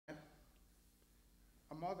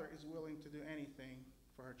mother is willing to do anything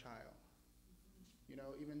for her child. You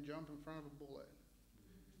know, even jump in front of a bullet.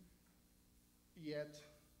 Yet,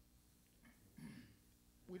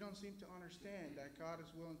 we don't seem to understand that God is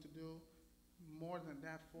willing to do more than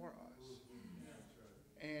that for us.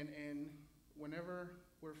 And whenever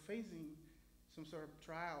we're facing some sort of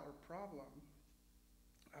trial or problem,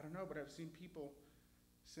 I don't know, but I've seen people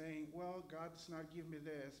saying, well, God does not give me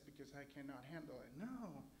this because I cannot handle it.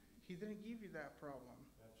 No, he didn't give you that problem.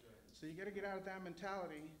 That's right. So you got to get out of that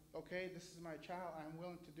mentality. Okay, this is my child. I'm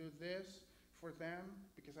willing to do this for them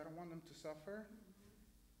because I don't want them to suffer.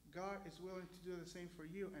 God is willing to do the same for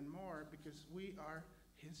you and more because we are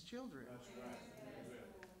his children. That's right.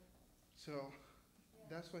 So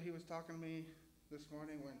that's what he was talking to me this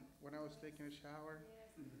morning when I was taking a shower.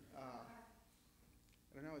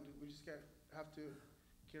 I don't know, we just have to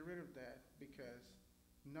get rid of that because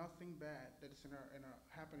nothing bad that is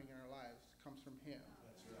happening in our lives comes from him.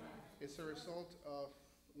 That's right. It's a result of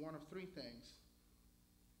one of three things: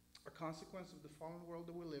 a consequence of the fallen world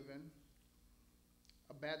that we live in,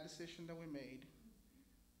 a bad decision that we made,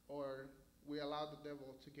 or we allowed the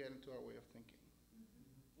devil to get into our way of thinking.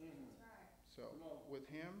 Mm-hmm. So with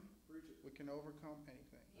him, we can overcome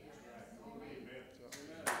anything. That's right. Amen. So,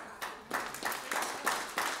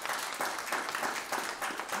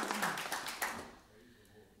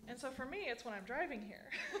 And so for me, it's when I'm driving here,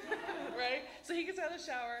 right? So he gets out of the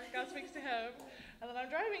shower, God speaks to him, and then I'm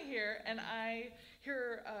driving here, and I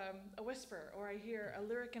hear a whisper, or I hear a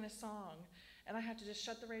lyric in a song, and I have to just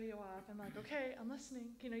shut the radio off. I'm like, okay, I'm listening.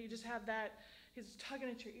 You know, you just have that, he's tugging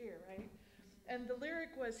at your ear, right? And the lyric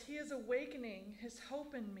was, he is awakening his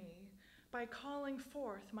hope in me by calling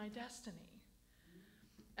forth my destiny.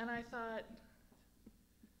 And I thought,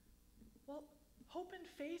 well, hope and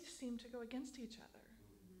faith seem to go against each other.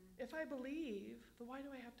 If I believe, then why do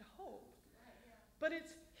I have to hope? But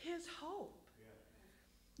it's his hope.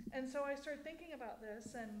 And so I started thinking about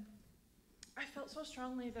this, and I felt so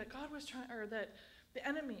strongly that God was trying, or that the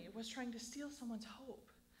enemy was trying to steal someone's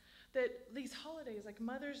hope. That these holidays, like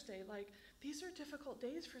Mother's Day, like these are difficult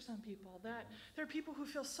days for some people. That there are people who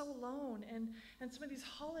feel so alone, and some of these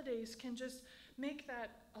holidays can just make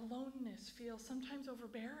that aloneness feel sometimes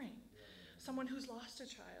overbearing. Someone who's lost a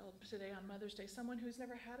child today on Mother's Day, someone who's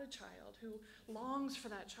never had a child, who longs for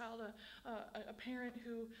that child, a parent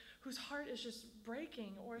whose heart is just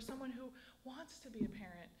breaking, or someone who wants to be a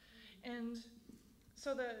parent. And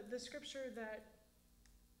so the scripture that,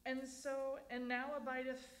 and now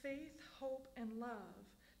abideth faith, hope, and love.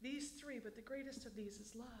 These three, but the greatest of these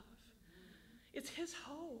is love. It's his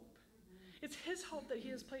hope. It's his hope that he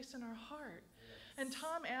has placed in our heart. And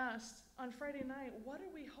Tom asked on Friday night, what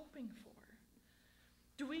are we hoping for?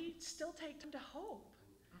 Do we still take time to hope?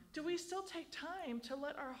 Do we still take time to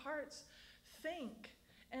let our hearts think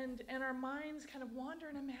and our minds kind of wander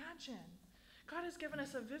and imagine? God has given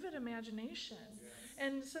us a vivid imagination.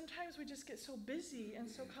 And sometimes we just get so busy and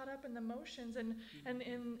so caught up in the motions and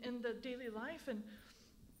in the daily life. And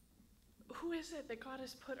who is it that God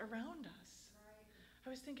has put around us?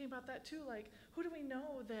 I was thinking about that too. Like, who do we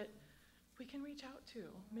know that we can reach out to,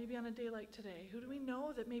 maybe on a day like today? Who do we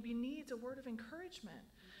know that maybe needs a word of encouragement?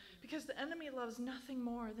 Because the enemy loves nothing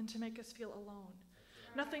more than to make us feel alone.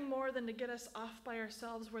 Nothing more than to get us off by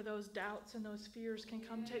ourselves where those doubts and those fears can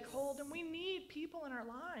come take hold. And we need people in our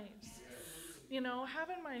lives. You know,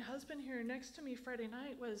 having my husband here next to me Friday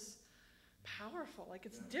night was powerful. Like,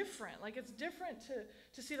 it's different. Like, it's different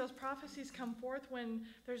to see those prophecies come forth when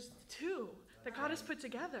there's two that God has put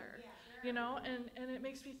together. You know, and it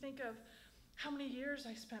makes me think of how many years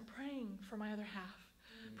I spent praying for my other half,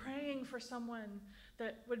 praying for someone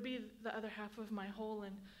that would be the other half of my whole.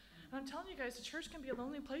 And I'm telling you guys, the church can be a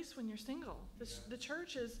lonely place when you're single. The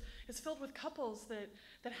church is filled with couples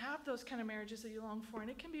that have those kind of marriages that you long for,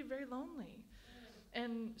 and it can be very lonely.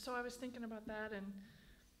 And so I was thinking about that, and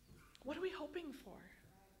what are we hoping for?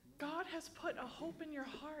 God has put a hope in your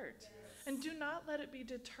heart, and do not let it be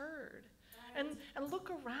deterred. And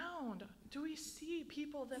look around. Do we see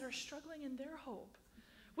people that are struggling in their hope?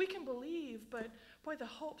 We can believe, but boy, the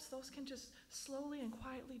hopes, those can just slowly and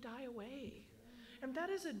quietly die away. And that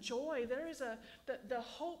is a joy. There is the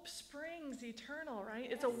hope springs eternal,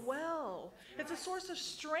 right? It's a well. It's a source of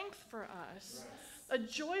strength for us. A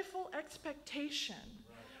joyful expectation.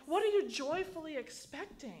 What are you joyfully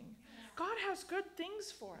expecting? God has good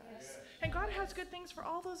things for us. And God has good things for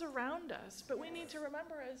all those around us. But we need to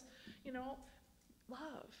remember, as, you know,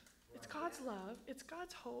 love. It's God's love, it's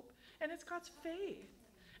God's hope, and it's God's faith.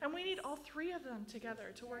 And we need all three of them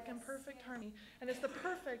together to work in perfect harmony. And it's the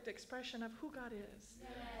perfect expression of who God is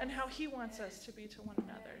and how he wants us to be to one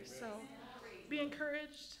another. So Be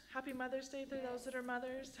encouraged. Happy Mother's Day to those that are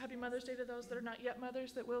mothers. Happy Mother's Day to those that are not yet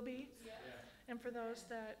mothers that will be. And for those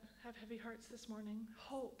that have heavy hearts this morning,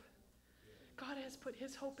 hope. God has put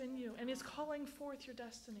his hope in you and is calling forth your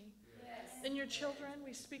destiny. In your children,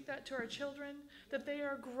 we speak that to our children, that they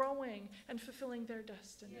are growing and fulfilling their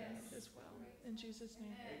destiny as well. In Jesus'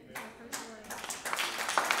 name. Praise the Lord.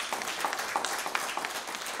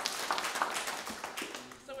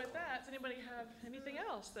 So with that, does anybody have anything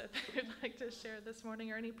else that they'd like to share this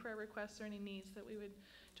morning, or any prayer requests or any needs that we would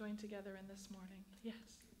join together in this morning?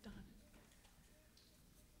 Yes, Don.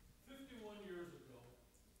 51 years ago,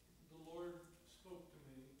 the Lord spoke to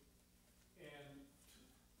me, and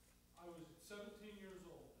I was 17 years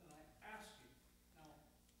old, and I asked him, now,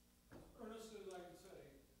 as earnestly as I could say,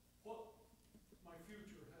 what my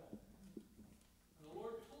future held. And the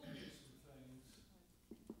Lord told me some things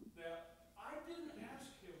that I didn't ask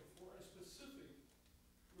him for a specific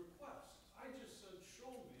request. I just said,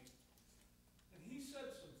 show me. And he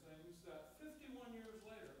said some things that 51 years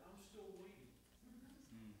later, I'm still waiting.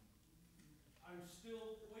 I'm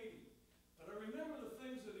still waiting. But I remember the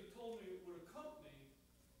things that he told me would accompany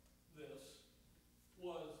this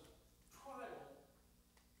was trial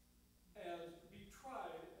as be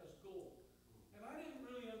tried as gold. And I didn't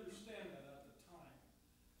really understand that at the time.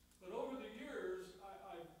 But over the years,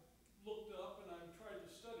 I've looked up and I've tried to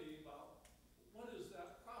study about what is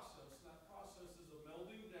that process. And that process is a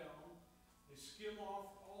melding down. They skim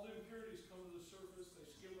off, all the impurities come to the surface, they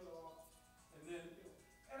skim it off, and then,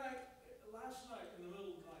 last night in the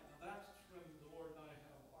middle of the night, now that's when the Lord and I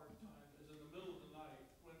have our time, is in the middle of the night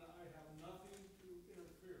when I have nothing to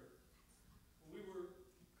interfere. We were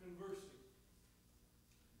conversing.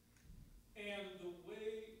 And the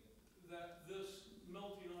way that this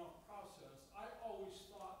melting off process, I always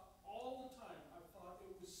thought, all the time, I thought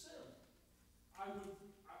it was sin.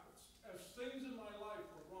 As things in my life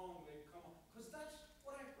were wrong, they'd come up. Because that's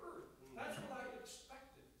what I heard. That's what I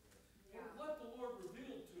expected. And what the Lord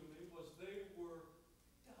revealed to me was they were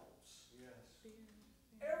doubts.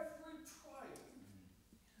 Every trial,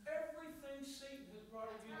 everything Satan has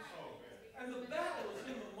brought against me, and the battle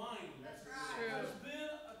is in the mind, has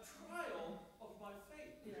been a trial of my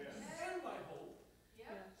faith and my hope.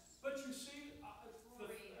 But you see,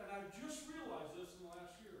 and I just realized this in the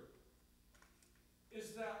last year,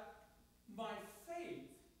 is that my faith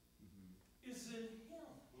is in him.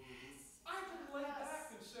 I can lay back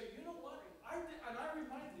and say, you know what? And I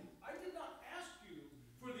remind him, I did not ask you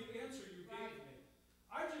for the answer you gave me.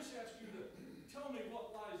 I just asked you to tell me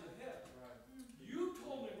what lies ahead. You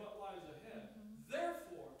told me what lies ahead.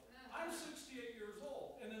 Therefore, I'm 68 years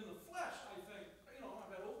old, and in the flesh, I think,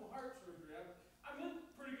 I've had open heart surgery. I'm in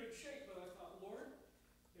pretty good shape, but I thought, Lord,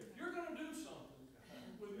 if you're going to do something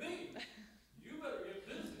with me, you better get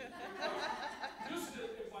busy.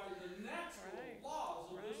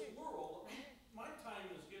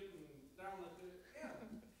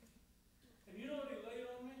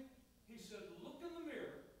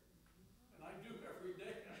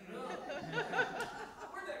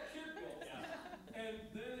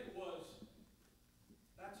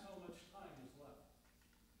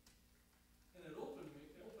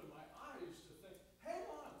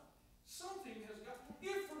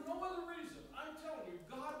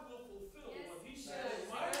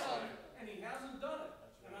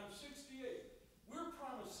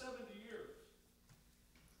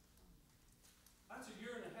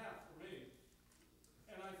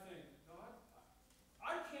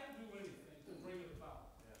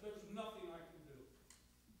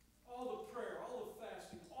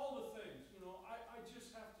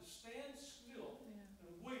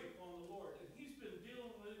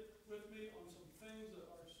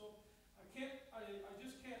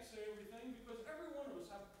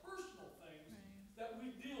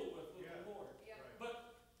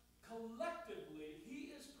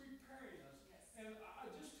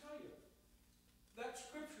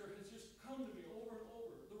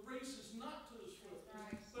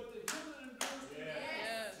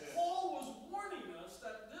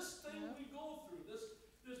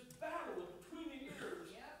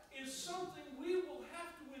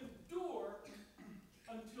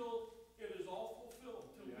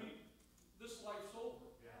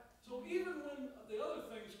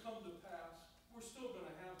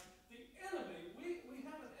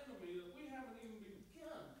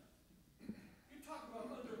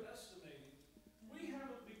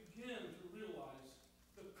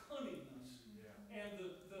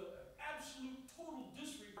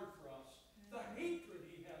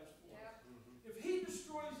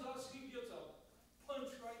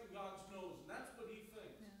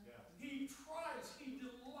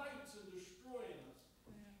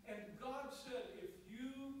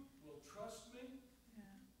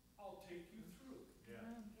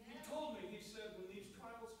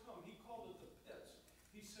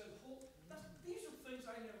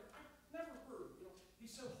 He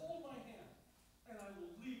said, hold my hand, and I will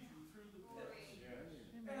lead you through the pits. Yes.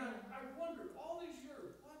 And I wondered all these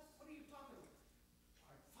years, what are you talking about?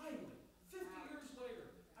 Finally, 50 years later,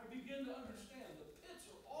 I begin to understand the pits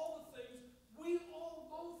are all the things we all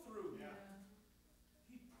go through. Yeah.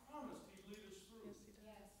 He promised he'd lead us through. Yes, he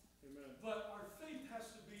does. Amen. But our faith has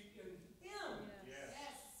to be in him. Yes.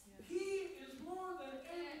 Yes. He is more than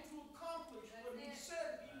able to accomplish what he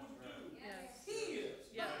said he would do. Yes. He is,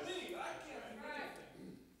 not Yes. me. I can't do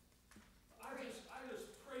anything. I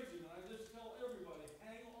just praise him, and I just tell everybody,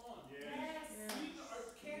 hang on. Yes. We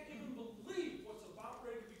can't even believe what's about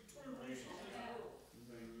ready to be turned loose on this world.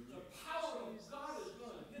 The power of God is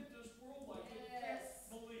going to hit this world like you can't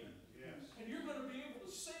believe. Yes. And you're going to be able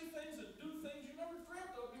to say things and do things you never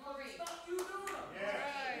dreamt of because it's not you doing them.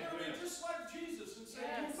 Yes. You're going to be just like Jesus and say,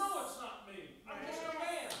 you know it's not me. I'm just a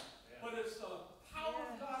man. But it's the power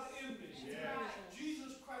of God in me. Yes.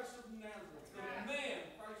 Jesus Christ of Nazareth. The man,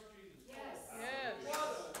 Christ Jesus. Yes.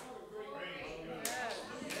 What a great Praise name. God. Yes.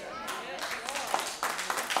 Yes,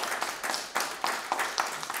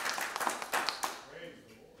 Praise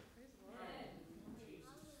the Lord. Lord. Praise the Lord.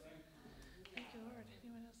 Jesus, thank you. Thank you, Lord.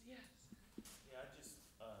 Anyone else? Yes. Yeah, I just,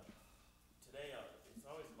 today, it's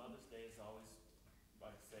always, Mother's Day is always,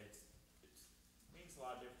 like I say, it means a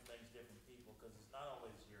lot of different things, to different people, because it's not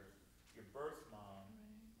always your birth mom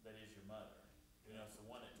Right. that is your mother. You know, it's the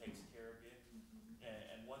one that takes care of you.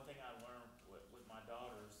 And one thing I learned with my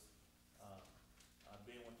daughters,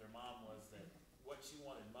 being with their mom, was that what she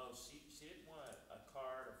wanted most, she didn't want a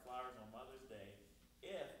card or flowers on Mother's Day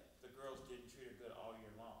if the girls didn't treat her good all year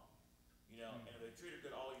long. You know, and if they treated her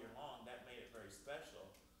good all year long, that made it very special.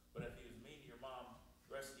 But if you was mean to your mom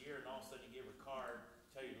the rest of the year and all of a sudden you give her a card,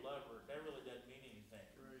 tell you you love her, that really doesn't mean anything.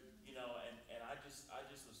 Right. You know, and I just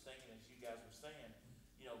was thinking, as you guys were saying,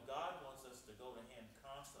 you know, God wants us to go to him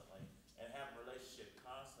constantly and have a relationship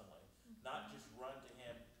constantly, not just run to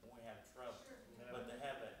him when we have trouble, but to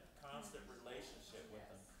have a constant relationship with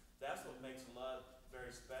him. That's what makes love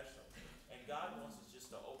very special. And God wants us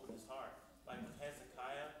just to open his heart. Like when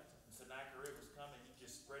Hezekiah and Sennacherib was coming, he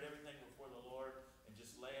just spread everything before the Lord and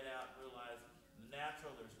just lay it out and realize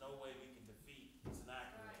natural, there's no way we can defeat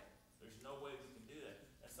Sennacherib. There's no way we can do that.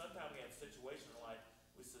 And sometimes we have a situation in life,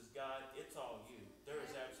 we says, God, it's all you. There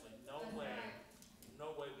is absolutely no way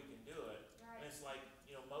we can do it. And it's like,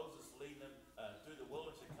 you know, Moses leading them through the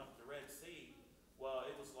wilderness and come to the Red Sea. Well,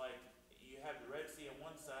 it was like you have the Red Sea on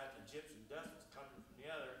one side, the Egyptian dust was coming from the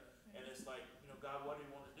other, and it's like, you know, God, what do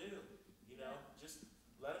you want to do? You know, just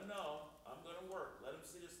let them know I'm going to work. Let them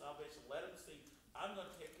see the salvation. Let them see I'm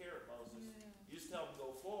going to take care of Moses. You just tell them to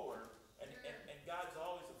go forward. And God's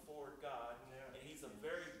always a forward God, and he's a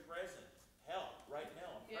very present help right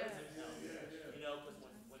now, a present help. You know, because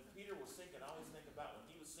when Peter was sinking, I always think about when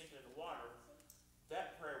he was sinking in the water,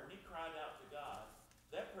 that prayer, when he cried out to God,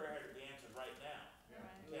 that prayer had to be answered right now.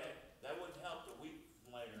 Okay? That wouldn't help a week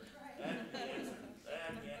later. That had to be answered. That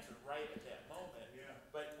had to be answered right at that moment.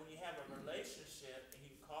 But when you have a relationship and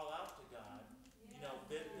you call out to God, you know,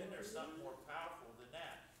 then there's something more powerful than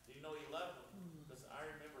that. Do you know he loved them? Because I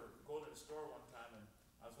remember going to the store one time and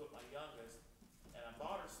I was with my youngest and I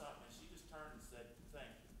bought her something and she just turned and said,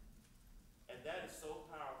 thank you. And that is so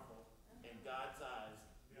powerful in God's eyes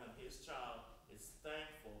when his child is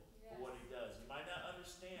thankful for what he does. You might not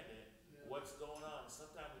understand it, what's going on.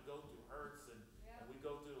 Sometimes we go through hurts and we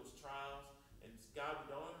go through those trials and God,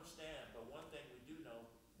 we don't understand, but one thing we do know,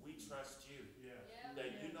 we trust you.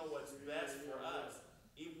 That you know what's best for us.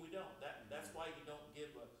 Even we don't. That's why you don't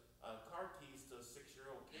give a car keys to a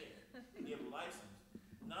 6-year-old kid. You give a license.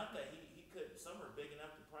 Not that he could, some are big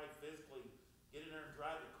enough to probably physically get in there and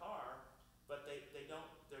drive the car, but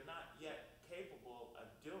they're not yet capable of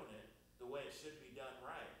doing it the way it should be done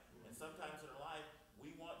right. And sometimes in our life,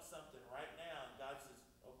 we want something right now, and God says,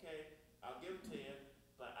 okay, I'll give it to you,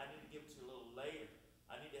 but I need to give it to you a little later.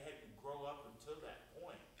 I need to have you grow up until that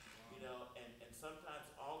point. You know, and sometimes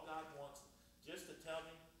all God wants just to tell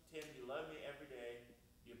me, Tim, you love me every day,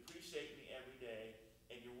 you appreciate me every day,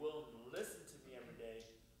 and you're willing to listen to me every day.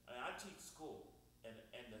 I mean, I teach school, and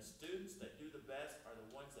the students that do the best are the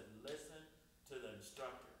ones that listen to the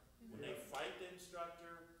instructor. When they fight the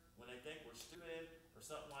instructor, when they think we're stupid or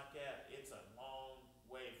something like that, it's a long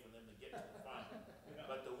way for them to get to the final.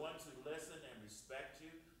 But the ones who listen and respect you,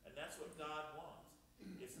 and that's what God wants.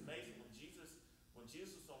 It's amazing when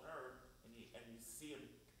Jesus was on earth and you see him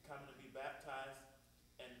coming to be baptized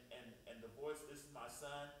and the voice, this is my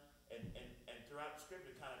son, and throughout the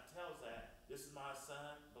scripture kind of tells that, this is my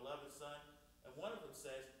son, beloved son, and one of them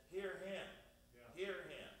says, hear him, hear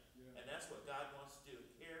him. And that's what God wants to do,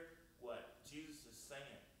 hear what Jesus is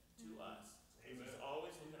saying to us. He's always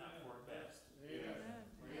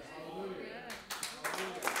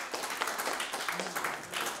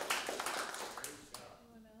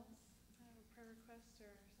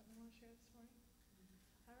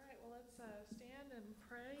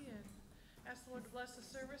Ask the Lord to bless the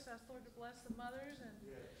service. Ask the Lord to bless the mothers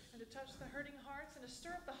and to touch the hurting hearts and to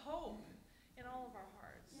stir up the hope in all of our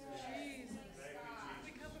hearts. Jesus.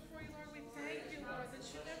 We come before you, Lord. We thank you, Lord, that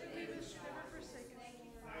you never leave us, you never forsake us.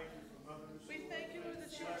 We thank you, Lord,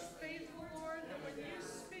 that you are faithful, Lord, that when you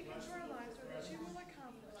speak into our lives, Lord, that you will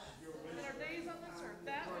accomplish in our days on this earth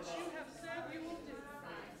that which you have said you will do.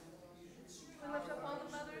 We lift up all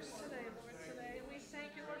the mothers today, Lord, today. And we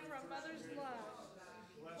thank you, Lord, for a mother's love.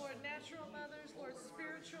 Lord, natural mothers, Lord,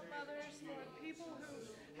 spiritual mothers, Lord, people who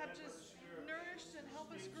have just nourished and help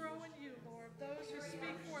us grow in you, Lord. Those who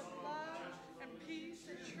speak forth love and peace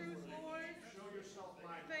and truth, Lord.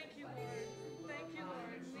 Thank you, Lord. Thank you,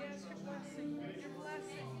 Lord. We ask your blessing, Lord, your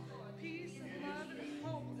blessing, peace and love and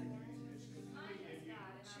hope, Lord.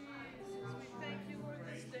 Jesus, we thank you, Lord,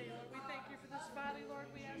 this day, Lord. We thank you for this body, Lord.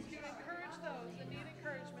 We ask you to encourage those that need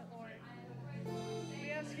encouragement, Lord.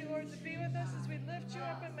 We ask you, Lord, to be with us as we lift you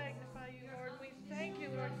up and magnify you, Lord. We thank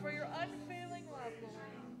you, Lord, for your unfailing love,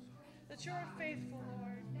 Lord, that you are faithful,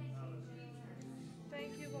 Lord.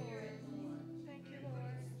 Thank you, Lord. Thank you,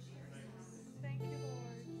 Lord. Thank you,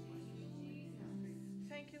 Lord.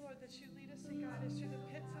 Thank you, Lord, that you lead us and guide us through the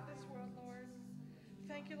pits of this world, Lord.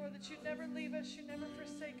 Thank you, Lord, that you never leave us, you never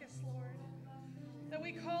forsake us, Lord. That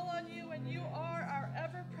we call on you and you are our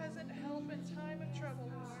ever-present help in time of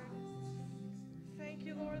trouble, Lord. Thank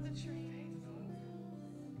you, Lord, that you're faithful.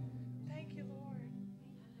 Thank you, Lord.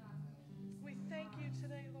 We thank you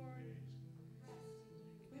today, Lord.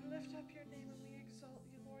 We lift up your name and we exalt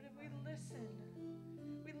you, Lord, and we listen.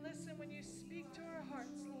 We listen when you speak to our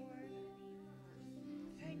hearts, Lord.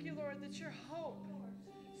 Thank you, Lord, that your hope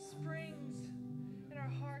springs in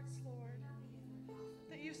our hearts, Lord.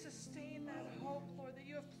 That you sustain that hope, Lord, that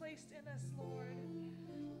you have placed in us, Lord.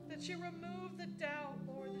 That you remove the doubt,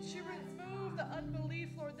 Lord. That you remove the unbelief,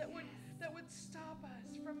 Lord, that would stop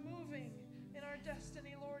us from moving in our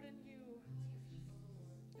destiny, Lord, in you.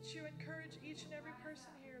 That you encourage each and every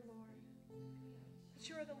person here, Lord. That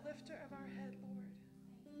you are the lifter of our head, Lord.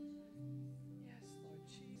 Yes, Lord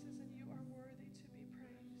Jesus, and you are worthy to be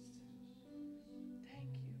praised.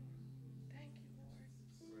 Thank you. Thank you, Lord.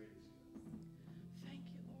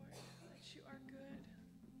 Thank you, Lord, that you are good.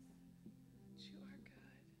 That you are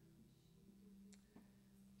good.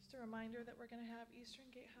 Just a reminder that we're going to have Eastern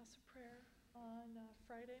Gate House of Prayer on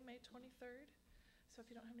Friday, May 23rd. So if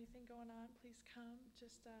you don't have anything going on, please come.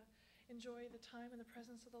 Just enjoy the time in the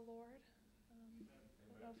presence of the Lord. I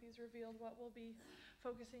don't know if he's revealed what we'll be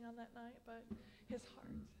focusing on that night, but his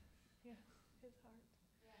heart. Yes, his heart.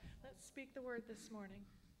 Let's speak the word this morning.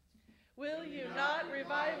 Will you not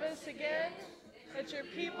revive us again, that your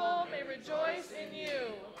people may rejoice in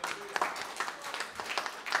you?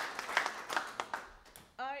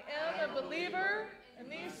 I am a believer, and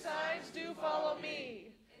these signs do follow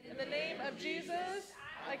me. In the name of Jesus,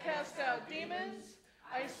 I cast out demons.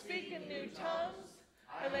 I speak in new tongues.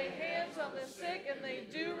 I lay hands on the sick, and they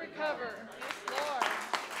do recover. Yes, Lord.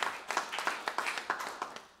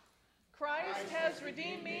 Christ has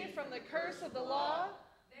redeemed me from the curse of the law.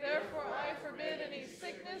 Therefore, I forbid any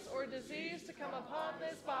sickness or disease to come upon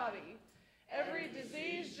this body. Every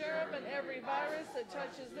disease, germ, and every virus that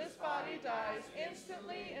touches this body dies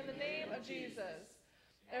instantly in the name of Jesus.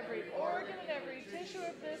 Every organ and every tissue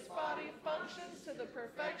of this body functions to the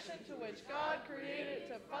perfection to which God created it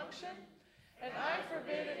to function, and I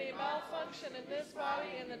forbid any malfunction in this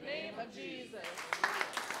body in the name of Jesus.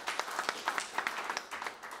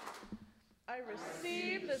 I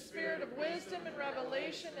receive the spirit of wisdom and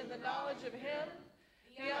revelation in the knowledge of him,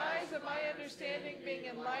 the eyes of my understanding being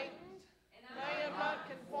enlightened, and I am not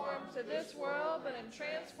conformed to this world, but am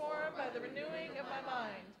transformed by the renewing of my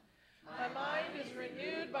mind. My mind is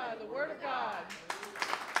renewed by the word of God.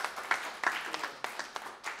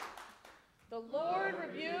 The Lord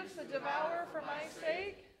rebukes the devourer for my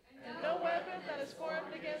sake, and no weapon that is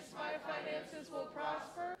formed against my finances will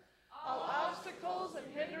prosper. All obstacles and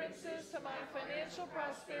hindrances to my financial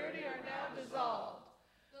prosperity are now dissolved.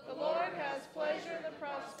 The Lord has pleasure in the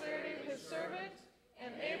prosperity of his servant,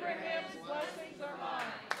 and Abraham's blessings are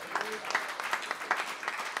mine.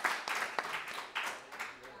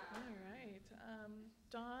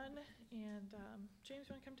 Don and James,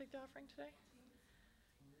 you want to come take the offering today?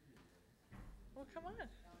 Well, come on.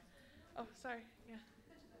 Oh, sorry. Yeah.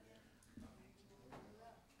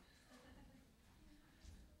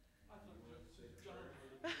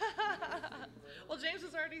 Well, James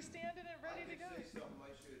was already standing and ready to go.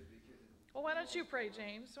 Well, why don't you pray,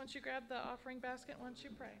 James? Why don't you grab the offering basket? Why don't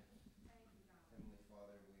you pray? Heavenly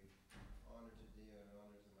Father, we honor today and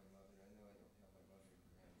honors my mother. I know I don't have my mother and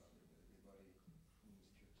grandmother, but everybody in this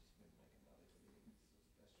church has been like a mother to me. It's so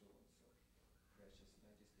special and so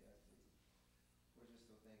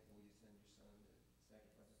thankful you sent your son to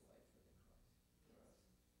sacrifice his life for us.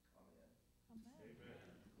 Amen. Amen.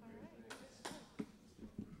 Amen.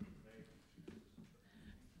 All right.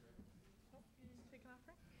 Oh, you take an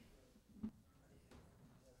offering?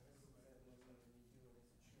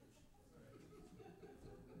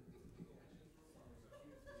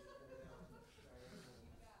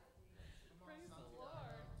 Praise the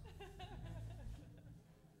Lord.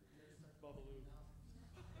 Bubbaloo.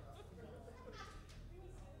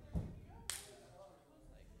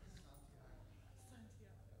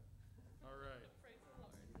 All right. Praise the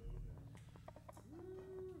Lord.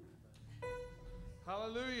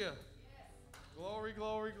 Hallelujah. Glory,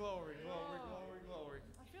 glory, glory, glory, glory, glory.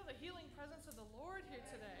 I feel the healing presence of the Lord here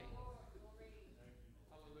today.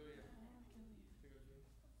 Hallelujah.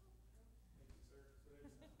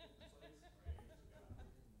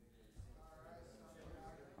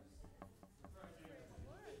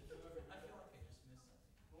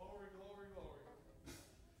 Glory, glory, glory.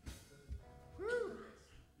 Woo.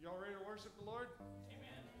 Y'all ready to worship the Lord?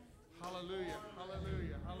 Amen. Hallelujah,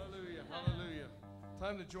 hallelujah, hallelujah, hallelujah.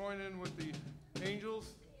 Time to join in with the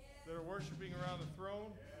angels that are worshiping around the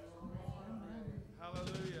throne.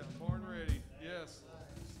 Hallelujah, born ready. Yes,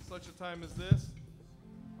 such a time as this.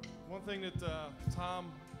 One thing that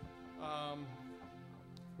Tom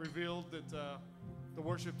revealed that the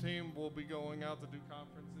worship team will be going out to do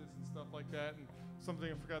conferences and stuff like that. And something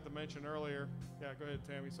I forgot to mention earlier. Yeah, go ahead,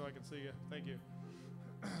 Tammy, so I can see you. Thank you.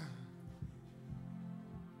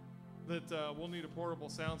 That we'll need a portable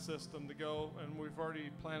sound system to go, and we've already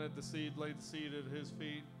planted the seed, laid the seed at his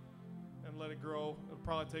feet, and let it grow. It'll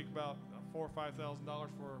probably take about $4,000 or $5,000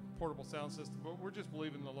 for a portable sound system, but we're just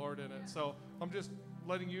believing the Lord in it. So I'm just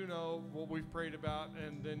letting you know what we've prayed about,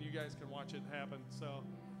 and then you guys can watch it happen. So,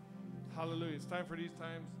 hallelujah! It's time for these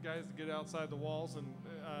times, guys, to get outside the walls and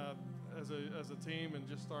as a team and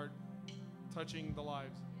just start touching the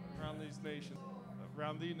lives around these nations,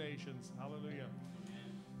 around the nations. Hallelujah!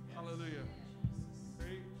 Hallelujah.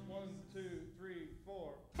 Ready? 1, 2, 3,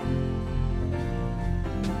 4.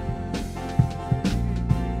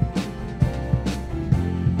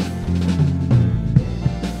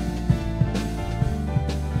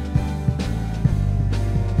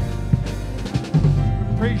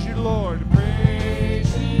 Praise you, Lord.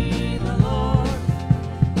 Praise ye the Lord.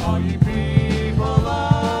 All ye people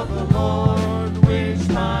of the Lord, which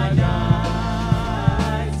by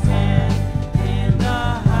night stand in the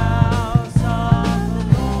house of the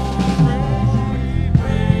Lord.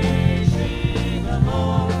 Praise ye the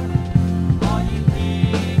Lord. All ye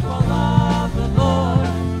people of the Lord,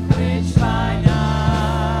 which by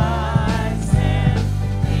night stand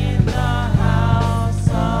in the house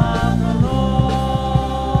of the Lord.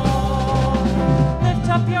 Lift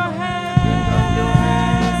up your hands.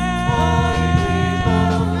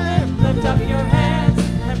 Lift up your hands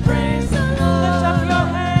and praise the Lord. Lift up your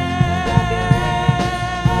hands.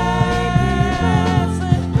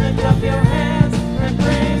 Lift up your hands and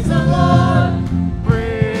praise the Lord.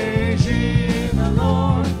 Praise ye the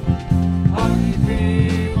Lord. All ye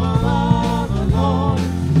people of the Lord,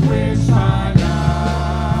 which by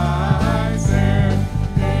night stand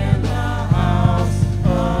in the house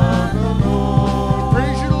of the Lord.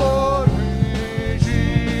 Praise you, Lord. Praise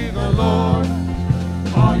ye the Lord.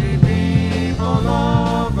 All ye people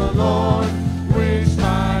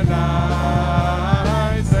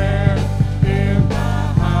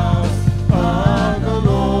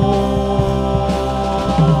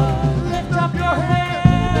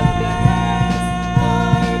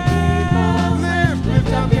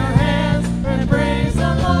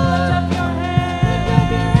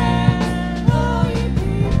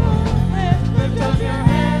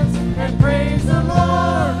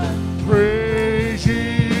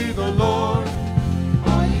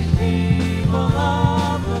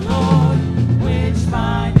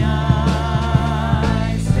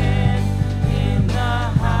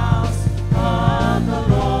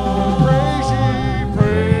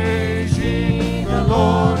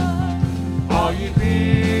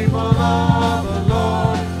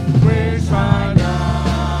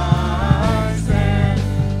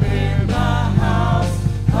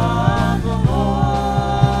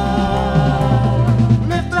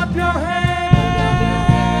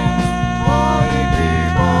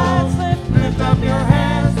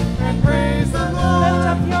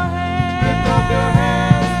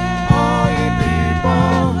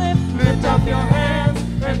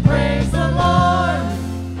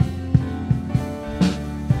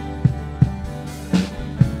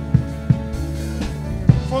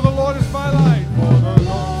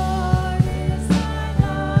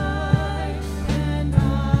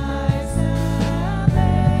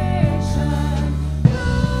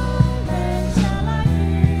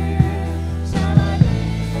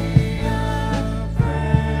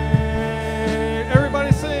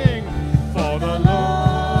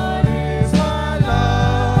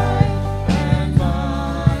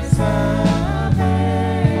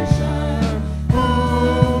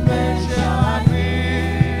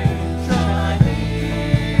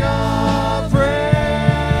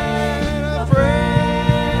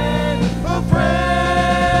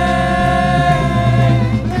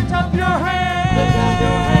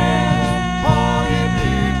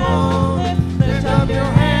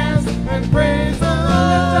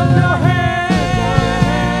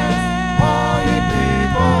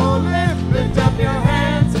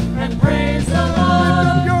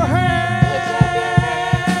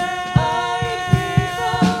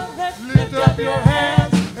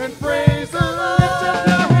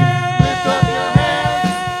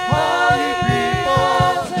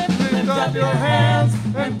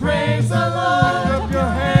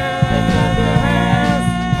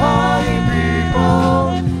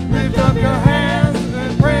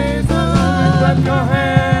up your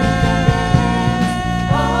hands.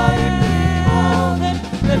 All you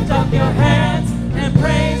people, lift up your hands and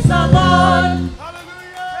praise the Lord.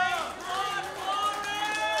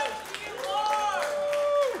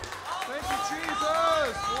 Thank you,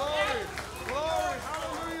 Jesus. Glory, glory.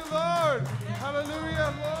 Hallelujah, Lord. Hallelujah,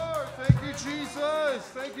 Lord. Thank you, Jesus.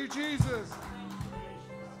 Thank you, Jesus.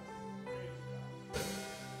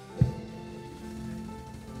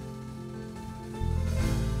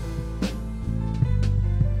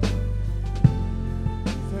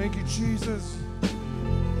 Thank you, Jesus.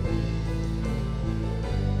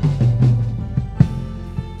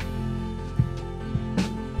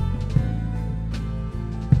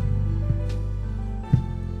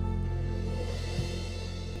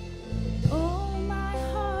 Oh, my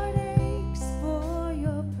heart aches for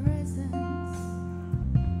your presence,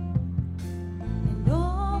 and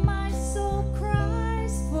all my soul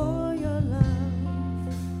cries for your love.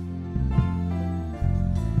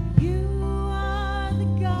 You are the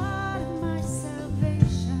God of my salvation.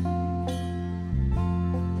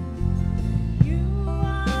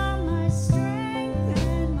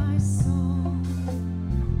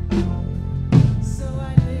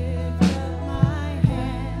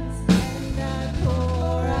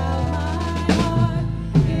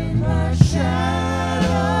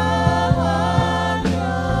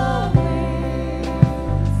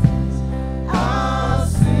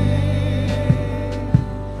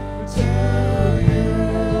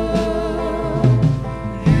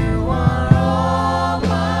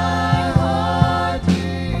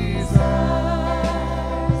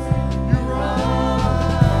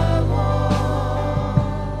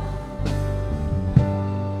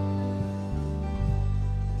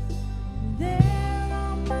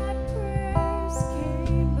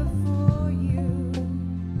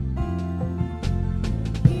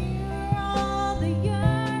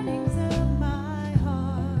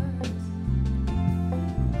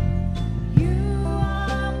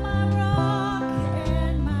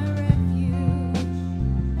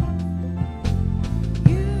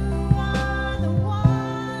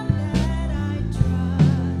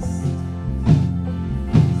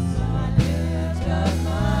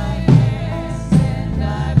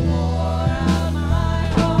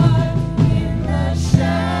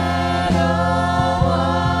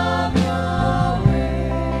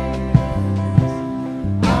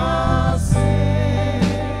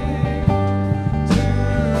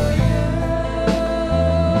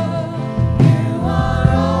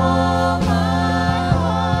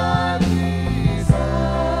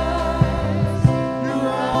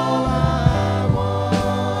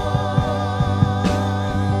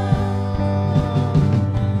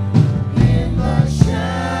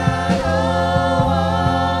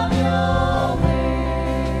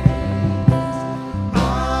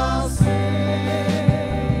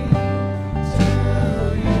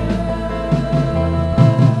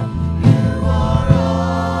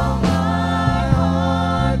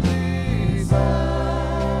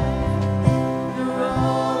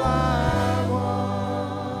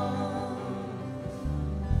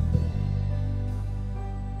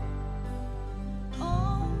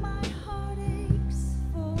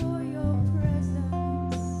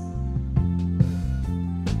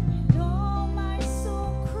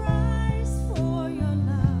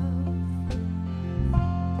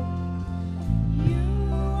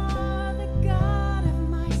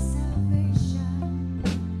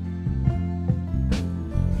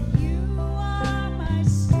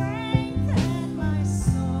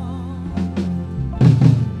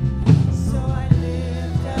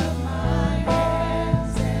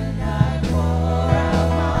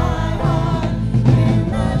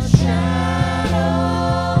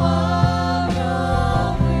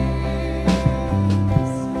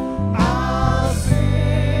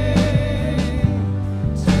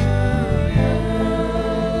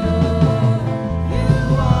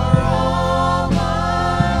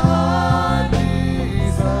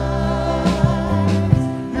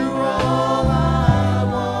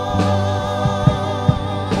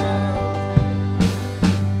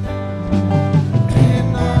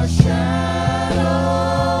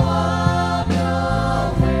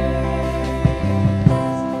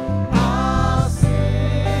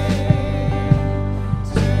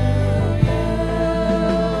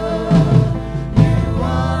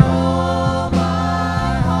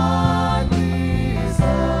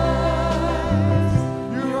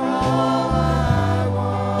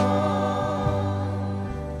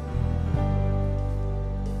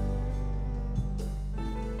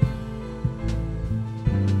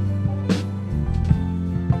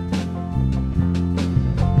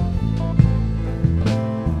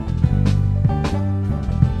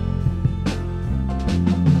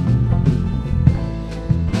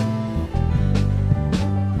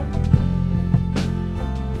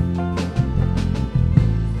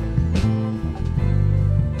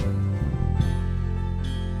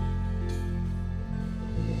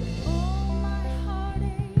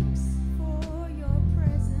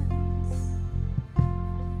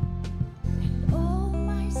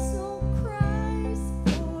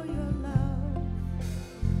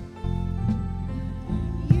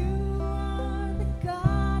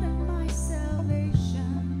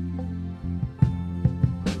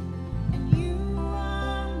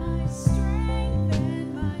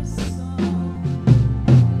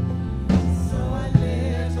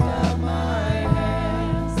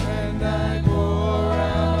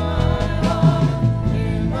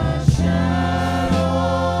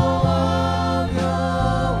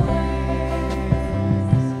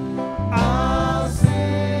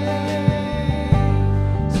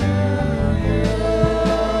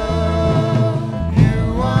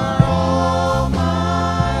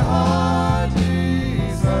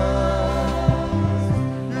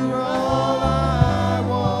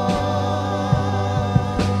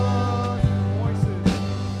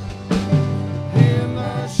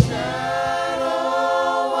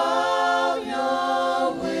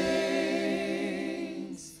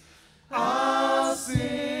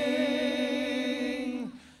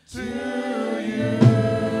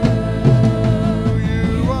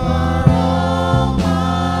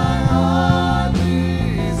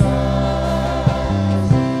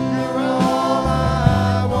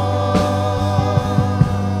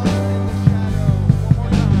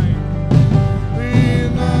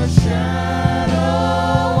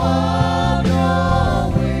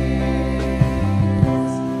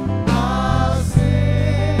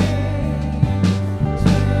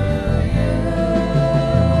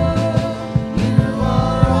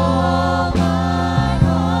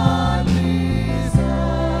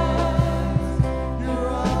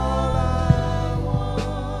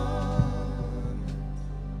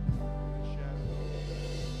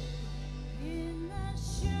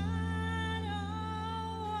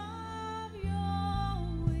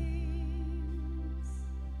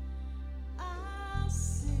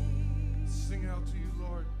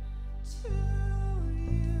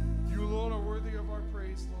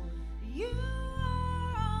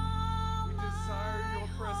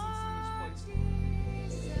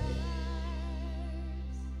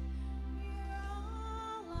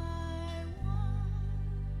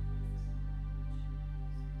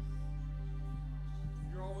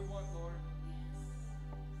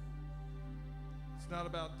 not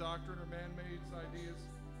about doctrine or man-made ideas.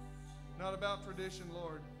 Not about tradition,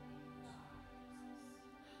 Lord.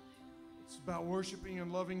 It's about worshiping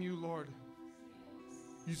and loving you, Lord.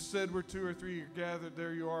 You said where 2 or 3 are gathered,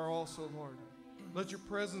 there you are also, Lord. Let your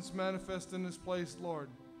presence manifest in this place, Lord.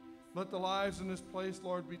 Let the lives in this place,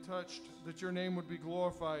 Lord, be touched, that your name would be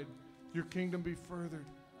glorified, your kingdom be furthered.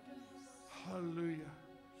 Hallelujah.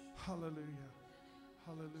 Hallelujah.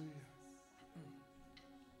 Hallelujah.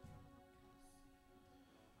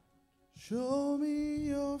 Show me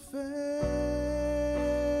your face,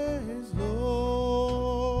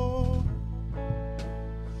 Lord.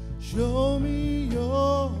 Show me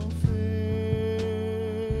your face.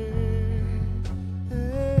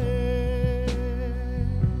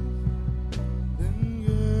 Then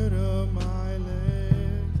gird up my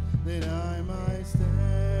legs, that I might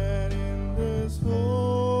stand in this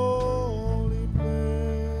holy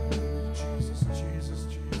place. Jesus, Jesus,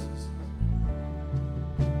 Jesus.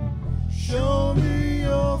 Show me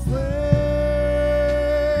your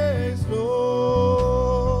face,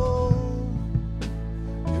 Lord.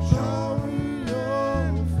 Your power in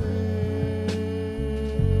your face.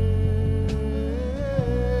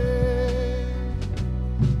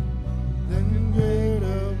 Then gird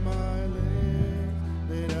up my legs,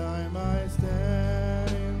 that I might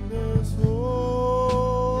stand in this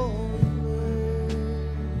holy place.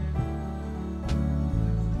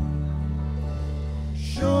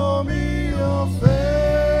 Show me your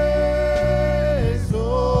face,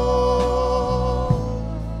 Lord,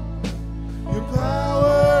 your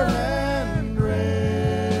power and grace.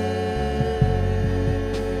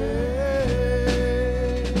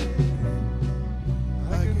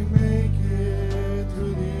 I can make it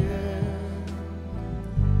through the end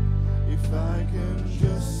if I can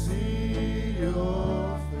just see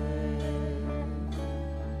your face.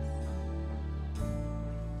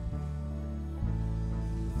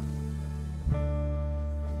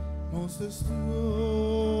 Moses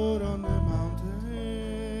stood on the mountain,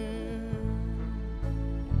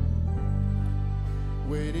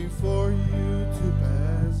 waiting for you to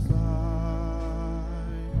pass by.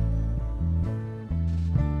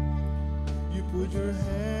 You put your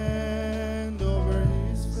hand over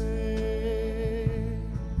his face,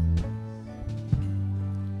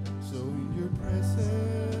 so in your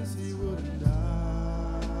presence he wouldn't die.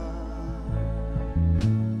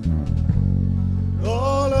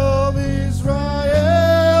 All of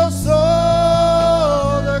Israel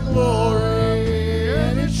saw the glory,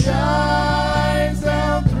 and it shines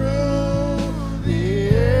down through the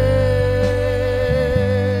air.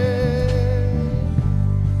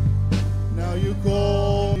 Now you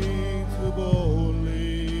call me to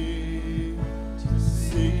boldly to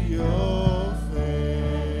seek your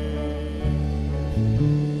face.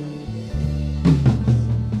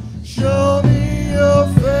 Show me your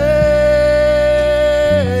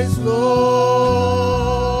face, Lord.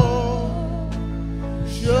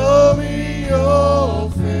 Show me your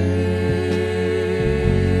face.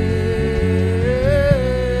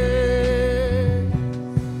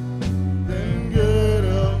 Then gird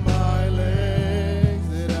up my legs,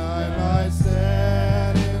 that I might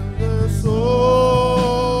stand in this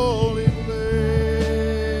holy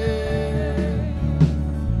place.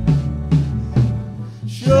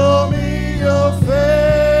 Show me your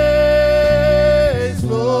face,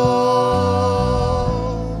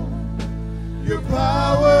 Lord, your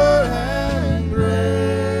power and grace.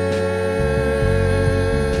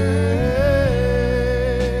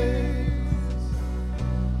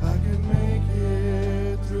 I can make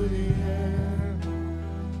it through the end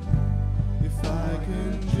if I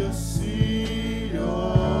can just see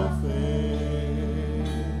your face.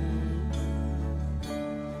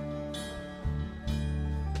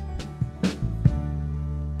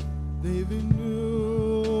 David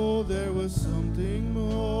knew there was something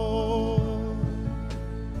more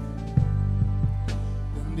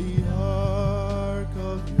than the ark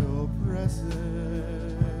of your presence.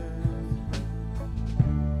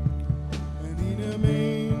 And in a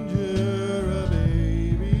manger a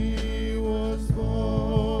baby was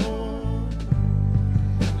born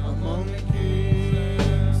among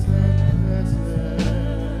kings and peasants.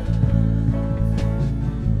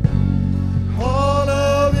 All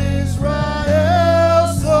of Israel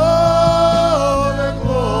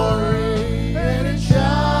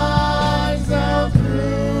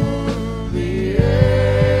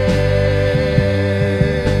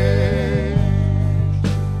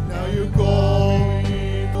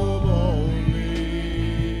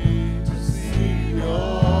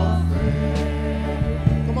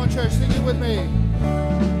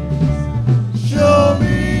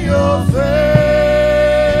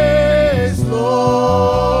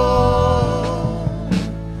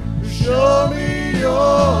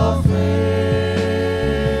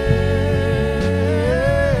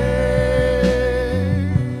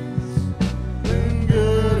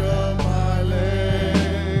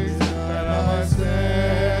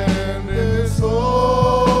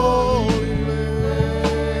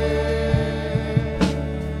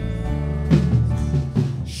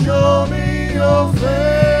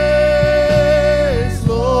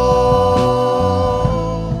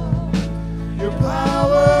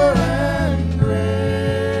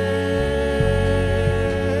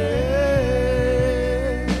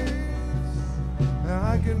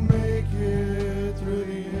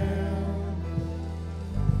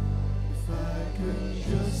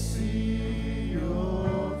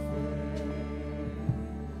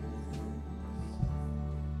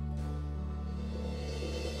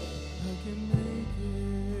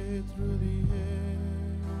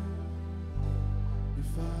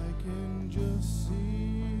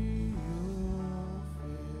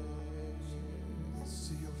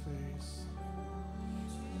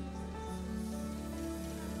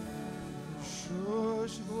Show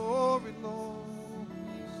us your glory, Lord.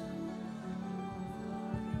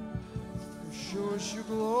 Show us your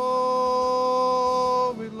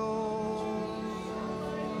glory, Lord.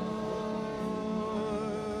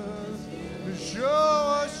 Show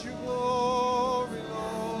us your glory,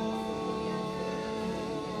 Lord.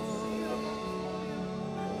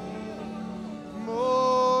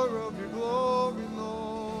 More of your glory,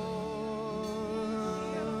 Lord.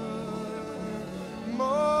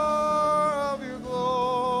 More of your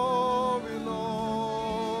glory,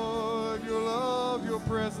 Lord. Your love, your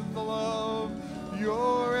present love,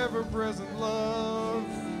 your ever-present love,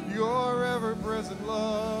 your ever-present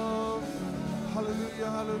love. Hallelujah,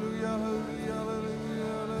 hallelujah, hallelujah, hallelujah.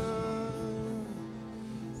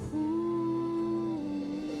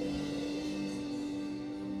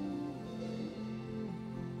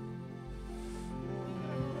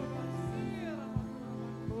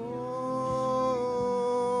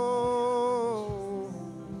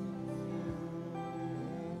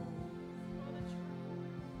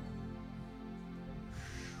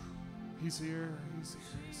 He's here, he's here,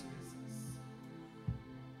 he's here.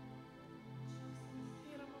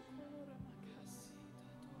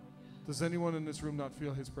 Does anyone in this room not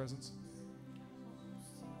feel his presence?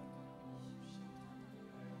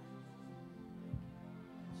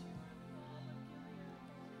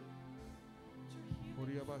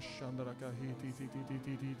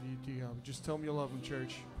 Just tell me you love him,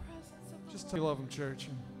 church. Just tell me you love him, church.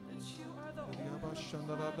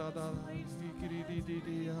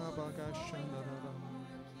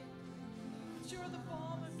 You're the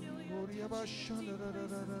balm of Gilead. Oh,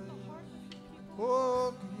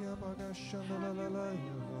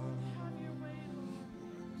 Have your way, Lord.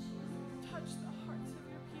 Touch the hearts of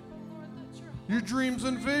your people, Lord. Let your your dreams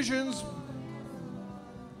and visions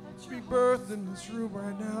be birthed in this room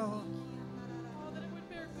right now. Oh, that it would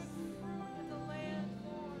bear good fruit in the land,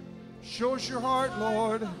 Lord. Show us your heart,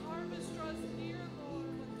 Lord. The harvest draws near, Lord.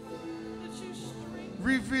 That you strengthen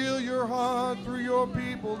Reveal your heart through your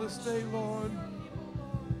people this day, Lord. people,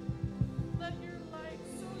 Lord. Let your light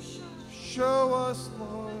so shine Show us,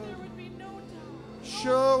 Lord. that there would be no doubt.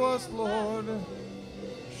 Show us, Lord.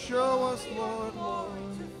 Show us, Lord, Lord.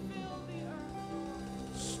 To fill the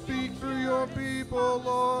earth. Speak through your people,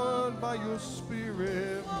 Lord, by your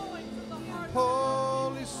Spirit. Flowing to the hearts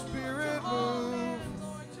Holy Spirit, of all move. men,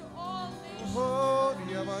 Lord, to all nations. Oh,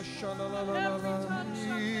 Every tongue shall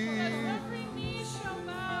confess, every knee shall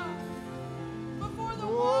bow before the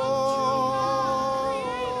one true God,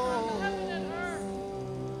 creator of heaven and earth.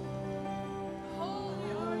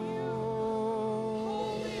 Holy are you,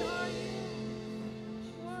 holy are you,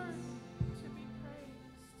 worthy to be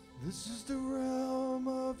praised. this is the realm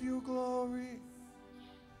of your glory.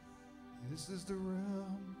 This is the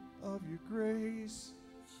realm of your grace.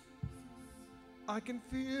 I can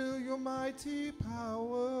feel your mighty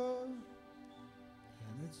power,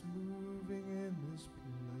 and it's moving in this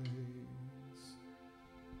place.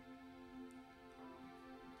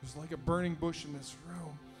 There's like a burning bush in this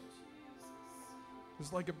room.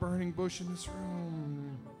 There's like a burning bush in this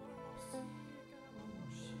room.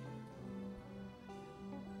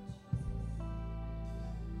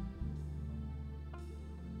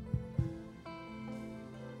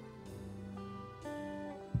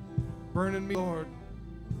 Burn in me, Lord.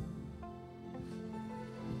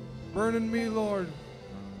 Burn in me, Lord.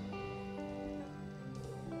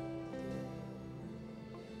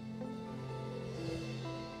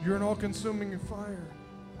 You're an all-consuming fire.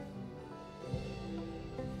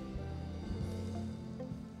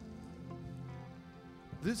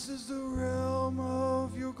 This is the realm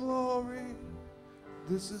of your glory.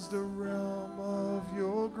 This is the realm of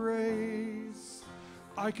your grace.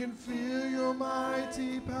 I can feel your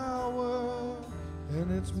mighty power,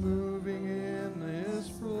 and it's moving in this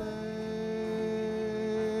place.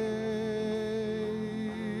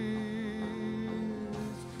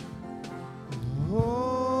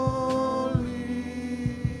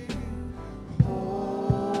 Holy,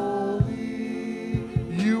 holy,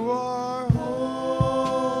 you are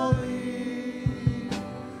holy,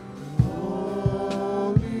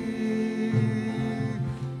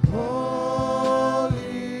 holy, holy.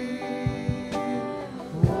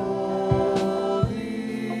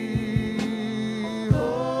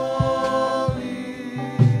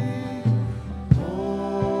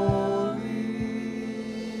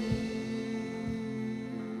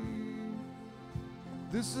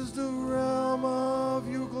 This is the realm of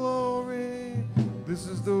your glory. This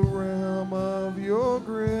is the realm of your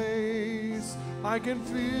grace. I can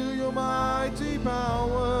feel your mighty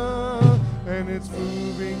power, and it's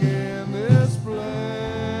moving in this place.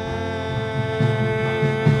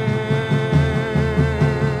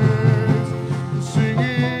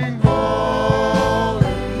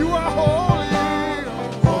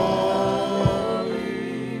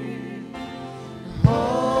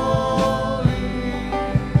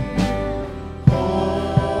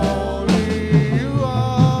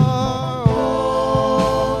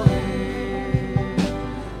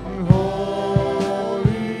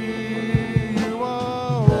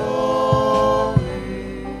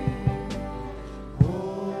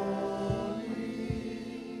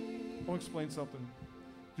 I'll explain something.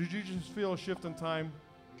 Did you just feel a shift in time?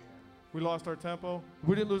 We lost our tempo?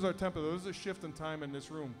 We didn't lose our tempo. There was a shift in time in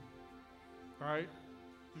this room. All right?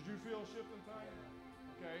 Did you feel a shift in time?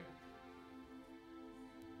 Okay.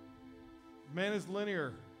 Man is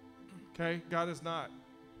linear. Okay? God is not.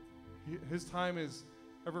 His time is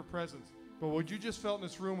ever present. But what you just felt in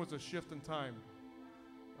this room was a shift in time.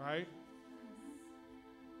 All right?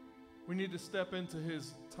 We need to step into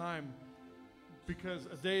his time, because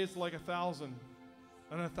a day is like 1,000,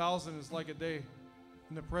 and 1,000 is like a day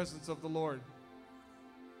in the presence of the Lord.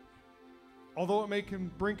 Although it may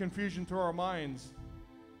bring confusion to our minds,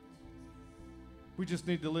 we just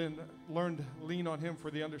need to learn to lean on him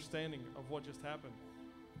for the understanding of what just happened.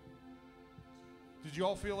 Did you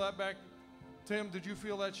all feel that back? Tim, did you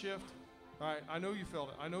feel that shift? All right, I know you felt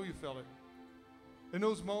it. I know you felt it. In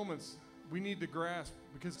those moments, we need to grasp,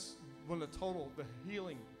 because when the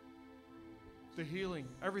healing,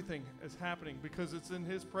 everything is happening because it's in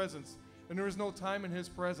his presence. And there is no time in his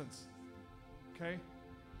presence. Okay?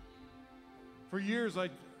 For years, I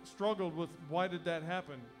struggled with why did that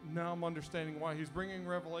happen. Now I'm understanding why. He's bringing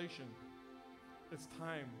revelation. It's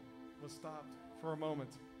time. Let's stop for a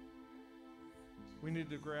moment. We need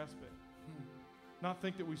to grasp it. Not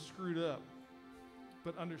think that we screwed up,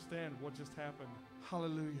 but understand what just happened.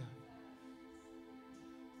 Hallelujah.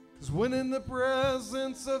 Because when in the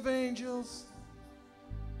presence of angels,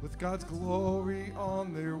 with God's glory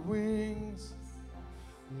on their wings,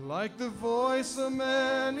 like the voice of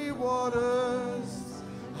many waters,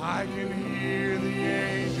 I can hear the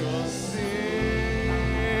angels sing.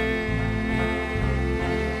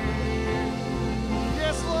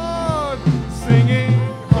 Yes, Lord, singing,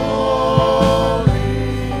 holy,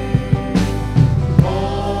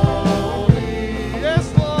 holy.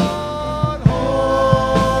 Yes, Lord,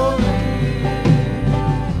 holy,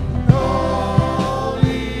 holy.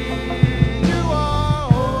 You are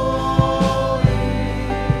holy,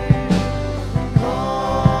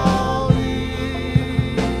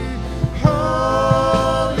 holy,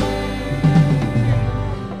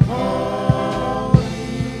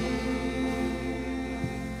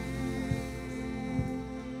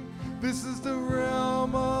 This is the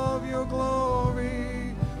realm of your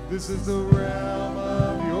glory. This is the realm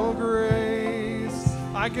of your grace.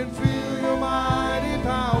 I can feel your mighty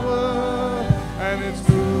power, and it's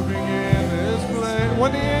moving in this place.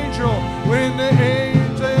 When the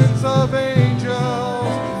agents of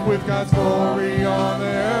angels, with God's glory on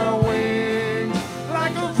their wings,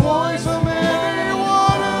 like a voice of many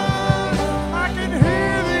waters, I can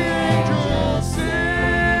hear the angels sing.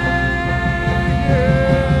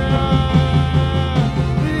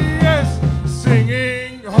 Yes,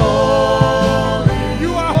 singing, holy,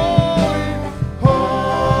 you are holy,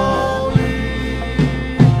 holy,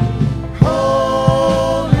 holy,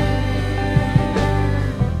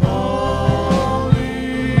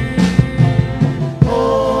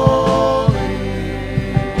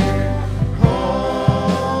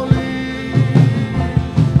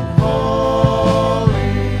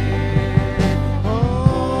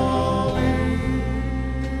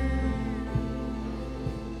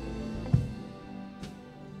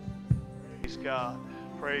 Praise God.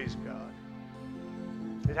 Praise God.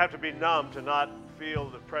 You'd have to be numb to not feel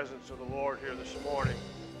the presence of the Lord here this morning.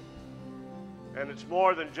 And it's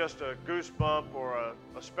more than just a goosebump or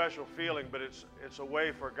a special feeling, but it's a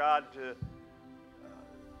way for God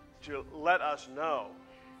to let us know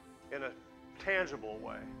in a tangible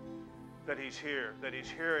way that He's here, that He's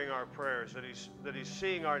hearing our prayers, that He's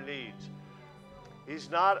seeing our needs. He's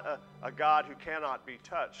not a God who cannot be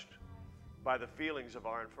touched by the feelings of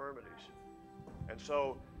our infirmities. And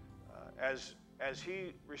so as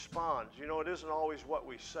He responds, you know, it isn't always what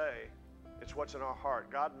we say, it's what's in our heart.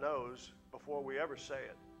 God knows before we ever say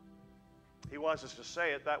it. He wants us to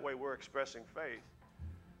say it, that way we're expressing faith.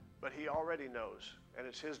 But He already knows, and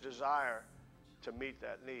it's His desire to meet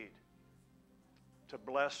that need, to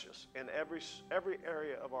bless us in every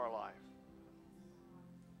area of our life.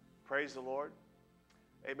 Praise the Lord.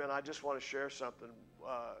 Amen. I just want to share something.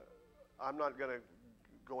 I'm not going to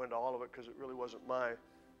go into all of it because it really wasn't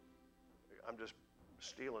I'm just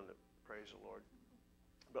stealing it. Praise the Lord.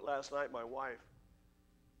 But last night my wife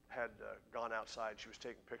had gone outside. She was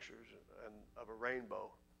taking pictures of a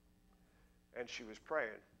rainbow, and she was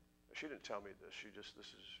praying. She didn't tell me this. This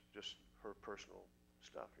is just her personal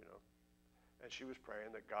stuff, you know. And she was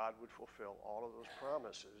praying that God would fulfill all of those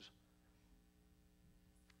promises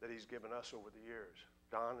that He's given us over the years.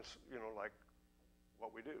 Don, it's, you know, like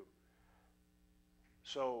what we do.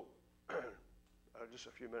 So just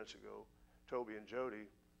a few minutes ago, Toby and Jody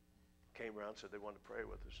came around and said they wanted to pray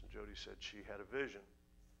with us. And Jody said she had a vision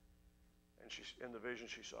And in the vision,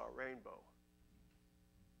 she saw a rainbow.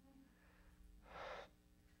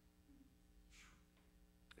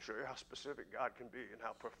 Show you how specific God can be and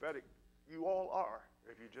how prophetic you all are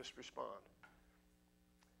if you just respond.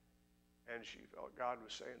 And she felt God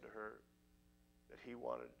was saying to her that he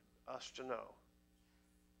wanted us to know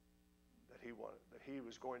that he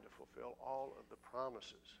was going to fulfill all of the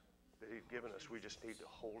promises that he'd given us. We just need to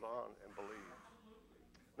hold on and believe.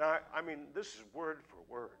 Now, I mean, this is word for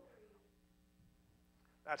word.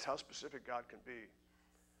 That's how specific God can be.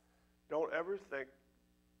 Don't ever think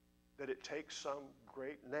that it takes some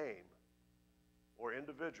great name or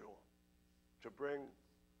individual to bring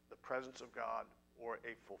the presence of God or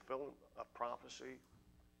a fulfillment of prophecy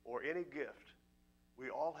or any gift. We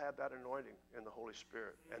all have that anointing in the Holy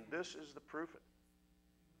Spirit, and this is the proof.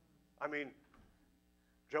 I mean,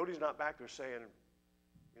 Jody's not back there saying,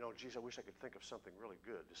 you know, geez, I wish I could think of something really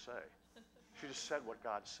good to say. She just said what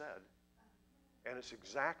God said, and it's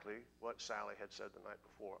exactly what Sally had said the night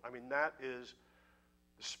before. I mean, that is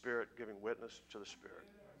the Spirit giving witness to the Spirit.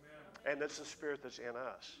 Amen. And it's the Spirit that's in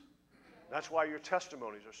us. That's why your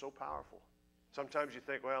testimonies are so powerful. Sometimes you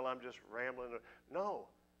think, well, I'm just rambling. No,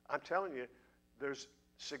 I'm telling you, there's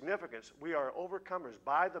significance. We are overcomers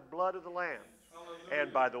by the blood of the Lamb. Hallelujah.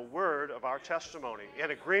 And by the word of our testimony,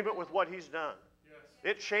 in agreement with what he's done.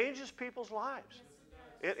 Yes. It changes people's lives.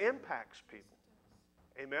 Yes, it impacts people.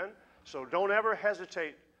 Amen? So don't ever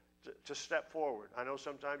hesitate to step forward. I know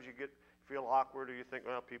sometimes you feel awkward, or you think,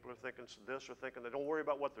 well, people are thinking this or thinking that. Don't worry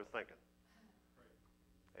about what they're thinking.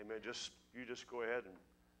 Right. Amen. You just go ahead and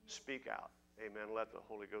speak out. Amen. Let the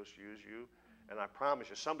Holy Ghost use you. And I promise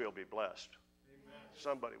you, somebody will be blessed. Amen.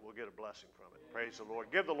 Somebody will get a blessing from it. Praise the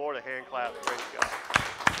Lord. Give the Lord a hand clap. Praise God.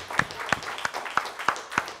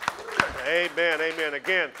 Amen. Amen.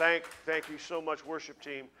 Again, thank you so much, worship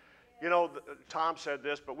team. You know, Tom said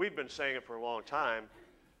this, but we've been saying it for a long time.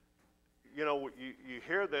 You know, you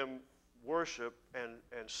hear them worship and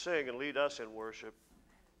sing and lead us in worship.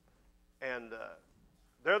 And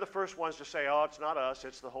they're the first ones to say, oh, it's not us,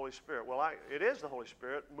 it's the Holy Spirit. Well, it is the Holy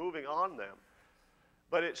Spirit moving on them.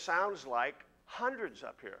 But it sounds like hundreds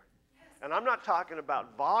up here. And I'm not talking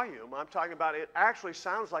about volume. I'm talking about it actually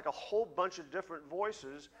sounds like a whole bunch of different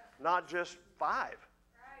voices, not just 5. Right.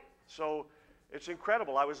 So it's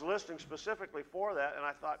incredible. I was listening specifically for that, and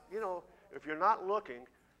I thought, you know, if you're not looking,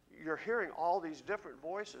 you're hearing all these different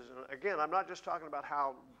voices. And again, I'm not just talking about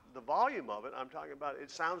how the volume of it. I'm talking about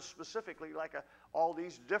it sounds specifically like all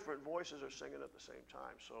these different voices are singing at the same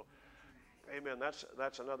time. So, amen.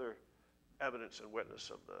 That's another evidence and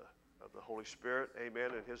witness of the Holy Spirit.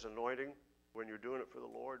 Amen. And his anointing when you're doing it for the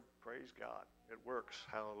Lord. Praise God. It works.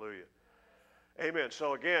 Hallelujah. Amen.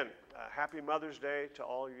 So again, happy Mother's Day to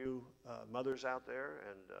all you mothers out there.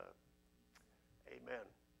 And amen.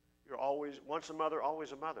 You're once a mother,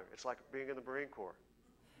 always a mother. It's like being in the Marine Corps.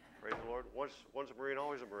 Praise the Lord. Once a Marine,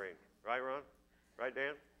 always a Marine. Right, Ron? Right,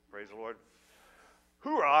 Dan? Praise the Lord.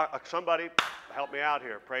 Hoorah! Somebody help me out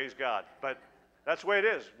here. Praise God. But that's the way it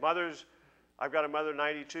is. Mothers, I've got a mother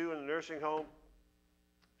 92 in the nursing home.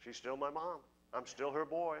 She's still my mom. I'm still her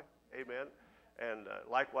boy. Amen. And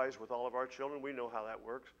likewise with all of our children, we know how that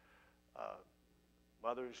works.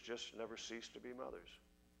 Mothers just never cease to be mothers.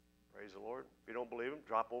 Praise the Lord. If you don't believe them,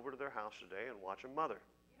 drop over to their house today and watch them mother.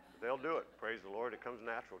 They'll do it. Praise the Lord. It comes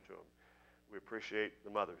natural to them. We appreciate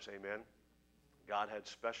the mothers. Amen. God had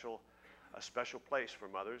a special place for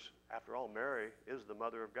mothers. After all, Mary is the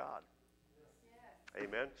mother of God.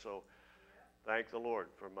 Amen. So thank the Lord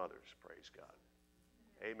for mothers. Praise God.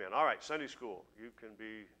 Amen. All right, Sunday school. You can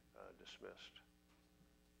be dismissed.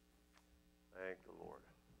 Thank the Lord.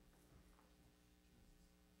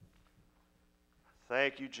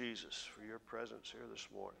 Thank you, Jesus, for your presence here this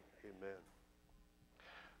morning. Amen.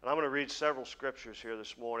 And I'm going to read several scriptures here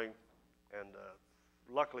this morning. And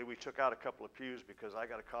luckily, we took out a couple of pews because I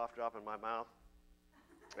got a cough drop in my mouth.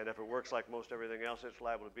 And if it works like most everything else, it's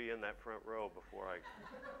liable to be in that front row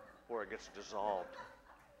before it gets dissolved.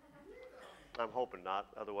 I'm hoping not.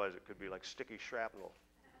 Otherwise, it could be like sticky shrapnel.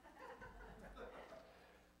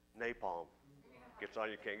 Napalm. Gets on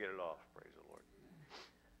you, can't get it off. Praise the Lord.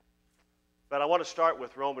 But I want to start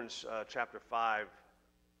with Romans chapter 5.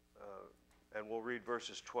 And we'll read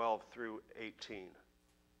verses 12 through 18.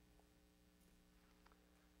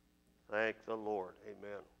 Thank the Lord.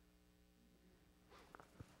 Amen.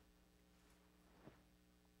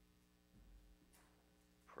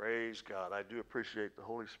 Praise God. I do appreciate the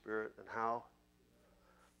Holy Spirit and how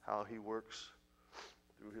he works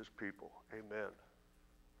through his people. Amen.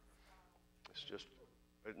 It's just,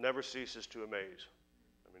 it never ceases to amaze.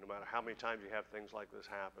 I mean, no matter how many times you have things like this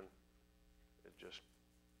happen, it just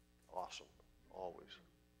awesome, always.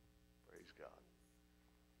 Praise God.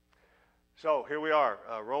 So here we are,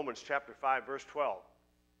 Romans chapter 5, verse 12.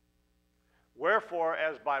 Wherefore,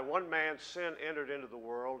 as by one man sin entered into the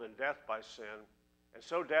world, and death by sin, and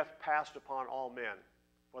so death passed upon all men,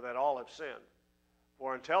 for that all have sinned.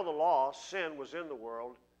 For until the law, sin was in the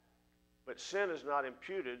world, but sin is not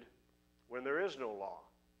imputed when there is no law.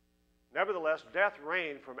 Nevertheless, death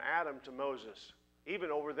reigned from Adam to Moses,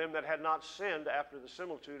 even over them that had not sinned after the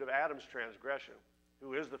similitude of Adam's transgression,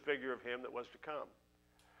 who is the figure of him that was to come.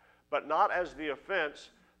 But not as the offense,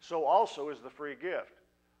 so also is the free gift.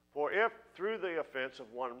 For if through the offense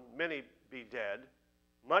of one many be dead,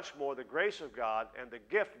 much more the grace of God and the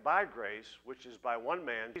gift by grace, which is by one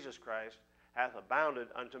man, Jesus Christ, hath abounded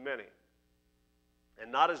unto many.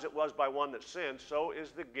 And not as it was by one that sinned, so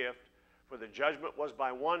is the gift, for the judgment was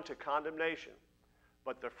by one to condemnation.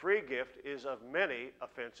 But the free gift is of many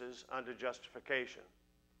offenses unto justification.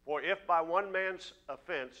 For if by one man's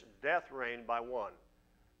offense death reigned by one,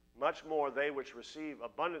 much more they which receive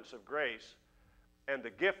abundance of grace and the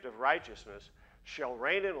gift of righteousness shall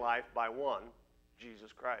reign in life by one,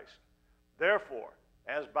 Jesus Christ. Therefore,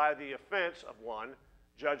 as by the offense of one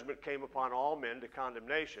judgment came upon all men to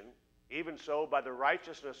condemnation, even so by the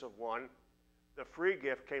righteousness of one the free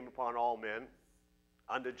gift came upon all men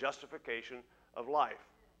unto justification of life.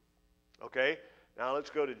 Okay? Now let's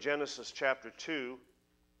go to Genesis chapter 2,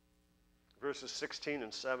 verses 16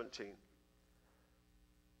 and 17.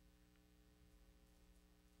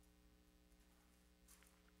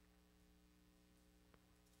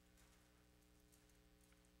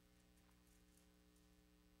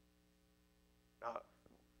 Now,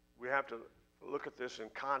 we have to look at this in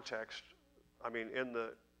context. I mean, in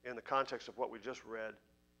the context of what we just read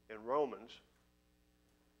in Romans.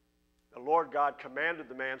 The Lord God commanded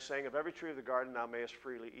the man, saying, of every tree of the garden thou mayest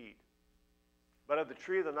freely eat. But of the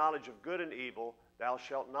tree of the knowledge of good and evil thou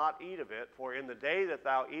shalt not eat of it, for in the day that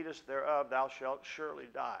thou eatest thereof thou shalt surely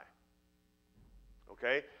die.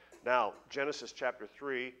 Okay? Now, Genesis chapter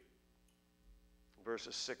 3,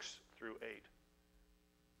 verses 6 through 8.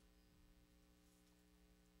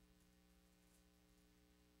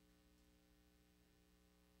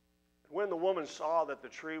 When the woman saw that the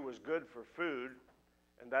tree was good for food,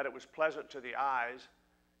 and that it was pleasant to the eyes,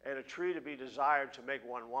 and a tree to be desired to make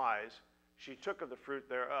one wise, she took of the fruit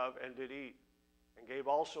thereof, and did eat, and gave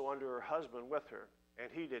also unto her husband with her,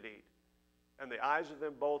 and he did eat. And the eyes of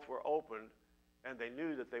them both were opened, and they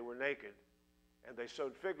knew that they were naked. And they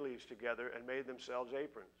sewed fig leaves together, and made themselves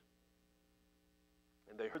aprons.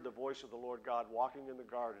 And they heard the voice of the Lord God walking in the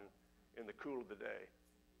garden in the cool of the day.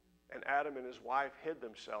 And Adam and his wife hid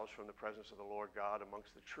themselves from the presence of the Lord God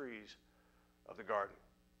amongst the trees of the garden.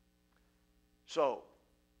 So,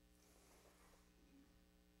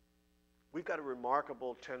 we've got a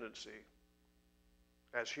remarkable tendency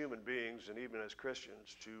as human beings and even as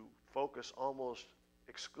Christians to focus almost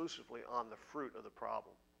exclusively on the fruit of the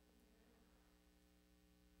problem.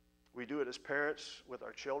 We do it as parents with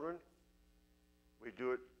our children. We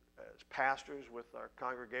do it as pastors with our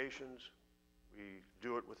congregations. We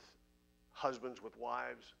do it with husbands with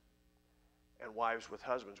wives, and wives with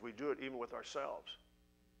husbands. We do it even with ourselves.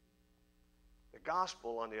 The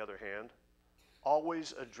gospel, on the other hand,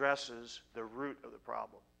 always addresses the root of the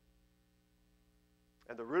problem.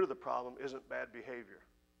 And the root of the problem isn't bad behavior.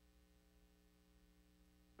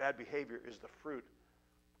 Bad behavior is the fruit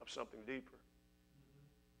of something deeper.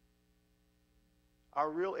 Our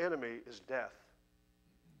real enemy is death.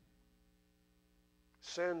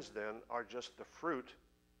 Sins, then, are just the fruit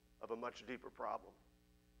of a much deeper problem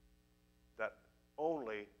that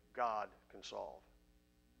only God can solve.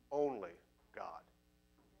 Only God.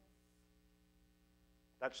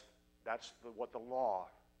 That's what the law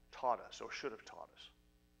taught us, or should have taught us.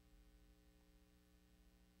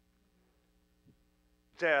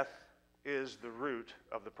 Death is the root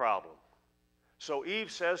of the problem. So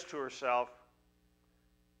Eve says to herself,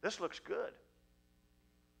 this looks good.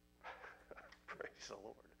 Praise the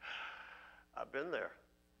Lord. I've been there.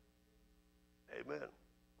 Amen.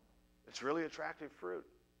 It's really attractive fruit.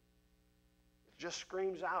 It just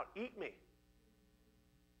screams out, eat me.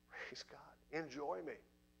 Praise God. Enjoy me.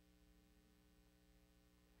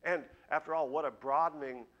 And after all, what a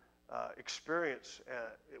broadening experience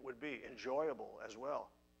it would be. Enjoyable as well.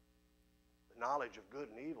 The knowledge of good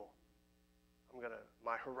and evil.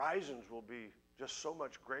 My horizons will be just so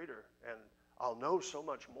much greater, and I'll know so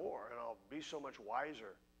much more, and I'll be so much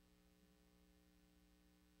wiser.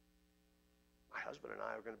 My husband and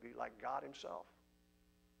I are going to be like God himself.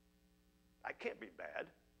 I can't be bad.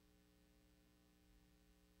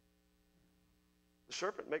 The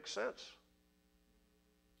serpent makes sense.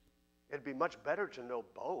 It'd be much better to know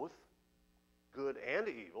both, good and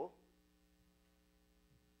evil,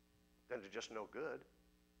 than to just know good.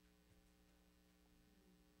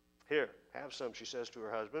 Here, have some, she says to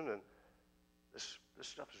her husband, and this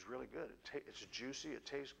stuff is really good. It's juicy, it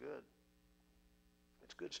tastes good.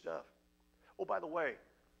 It's good stuff. Oh, by the way,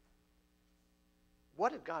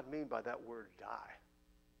 what did God mean by that word die?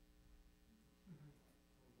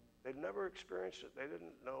 They'd never experienced it. They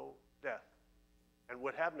didn't know death and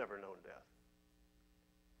would have never known death.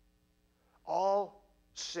 All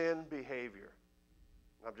sin behavior,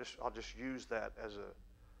 I'll just use that as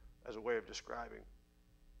a way of describing.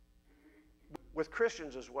 With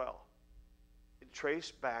Christians as well, it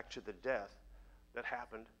traced back to the death that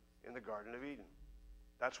happened in the Garden of Eden.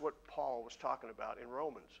 That's what Paul was talking about in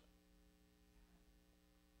Romans.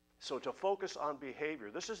 So to focus on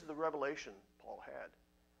behavior, this is the revelation Paul had.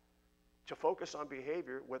 To focus on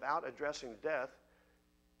behavior without addressing death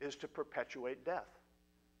is to perpetuate death.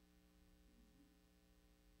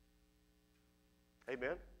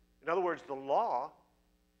 Amen? In other words, the law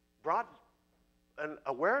brought an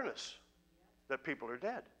awareness that people are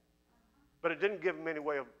dead. But it didn't give them any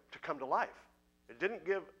way to come to life. It didn't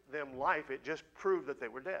give them life. It just proved that they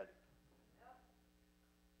were dead.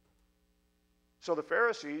 So the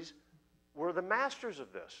Pharisees were the masters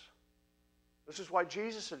of this. This is why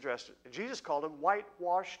Jesus addressed it. Jesus called them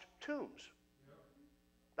whitewashed tombs.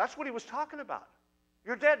 That's what he was talking about.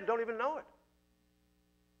 You're dead and don't even know it.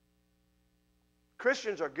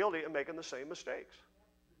 Christians are guilty of making the same mistakes.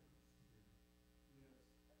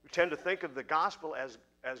 We tend to think of the gospel as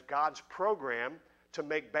God's program to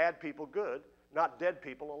make bad people good, not dead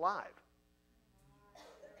people alive.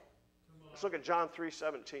 Let's look at John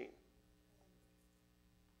 3:17.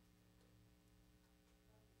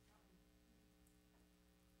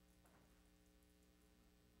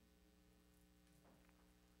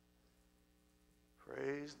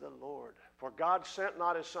 Praise the Lord. For God sent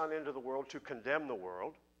not his Son into the world to condemn the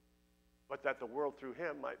world, but that the world through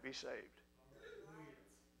him might be saved.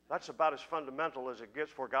 That's about as fundamental as it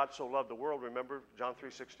gets. For God so loved the world, remember John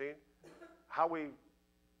 3:16? How we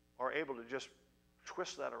are able to just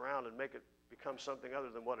twist that around and make it become something other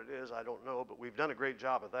than what it is, I don't know, but we've done a great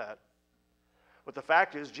job of that. But the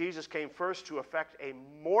fact is, Jesus came first to effect a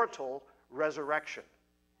mortal resurrection.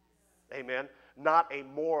 Amen? Not a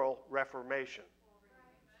moral reformation.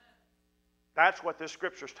 That's what this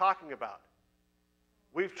scripture is talking about.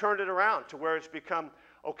 We've turned it around to where it's become,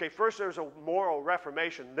 okay, first there's a moral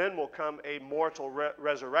reformation, then will come a mortal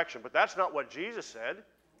resurrection. But that's not what Jesus said.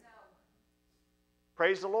 No.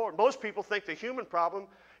 Praise the Lord. Most people think the human problem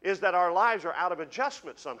is that our lives are out of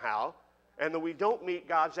adjustment somehow and that we don't meet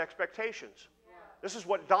God's expectations. Yeah. This is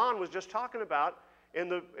what Don was just talking about in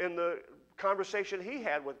the conversation he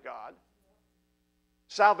had with God.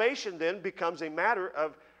 Salvation then becomes a matter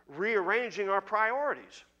of rearranging our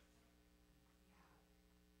priorities.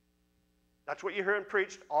 That's what you hear him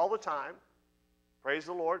preached all the time. Praise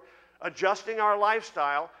the Lord. Adjusting our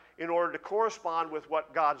lifestyle in order to correspond with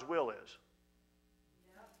what God's will is.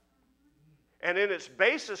 Yep. And in its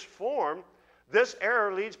basest form, this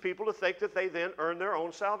error leads people to think that they then earn their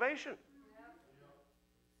own salvation. Yep.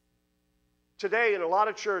 Today, in a lot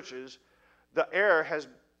of churches, the error has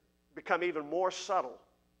become even more subtle.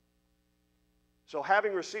 So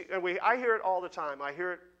having received, and I hear it all the time. I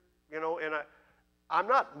hear it, and I'm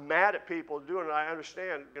not mad at people doing it. I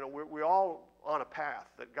understand, we're all on a path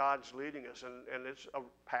that God's leading us, and it's a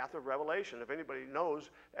path of revelation. If anybody knows,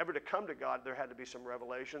 ever to come to God, there had to be some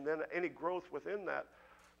revelation. Then any growth within that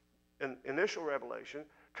initial revelation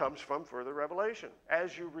comes from further revelation.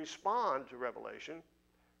 As you respond to revelation,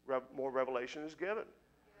 more revelation is given.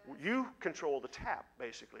 You control the tap,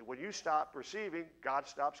 basically. When you stop receiving, God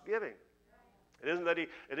stops giving. It isn't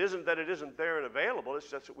that it isn't there and available, it's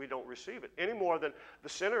just that we don't receive it. Any more than the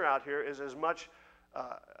sinner out here is as much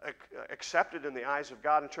accepted in the eyes of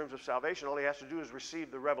God in terms of salvation. All he has to do is receive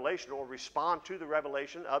the revelation or respond to the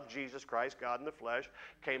revelation of Jesus Christ, God in the flesh,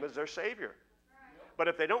 came as their Savior. But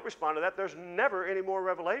if they don't respond to that, there's never any more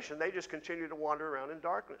revelation. They just continue to wander around in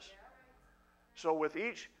darkness. So with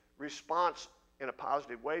each response in a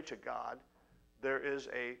positive way to God, there is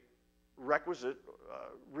a requisite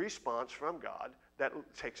response from God that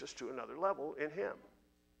takes us to another level in him.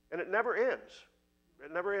 And it never ends.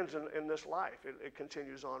 It never ends in this life. It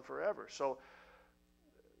continues on forever. So,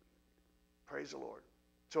 praise the Lord.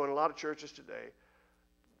 So in a lot of churches today,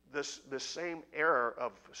 this same error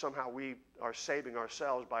of somehow we are saving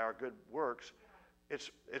ourselves by our good works,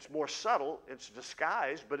 it's more subtle, it's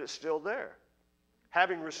disguised, but it's still there.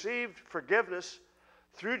 Having received forgiveness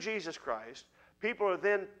through Jesus Christ, people are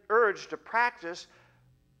then urged to practice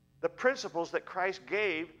the principles that Christ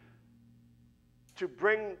gave to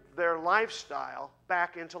bring their lifestyle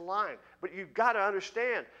back into line. But you've got to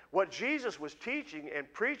understand, what Jesus was teaching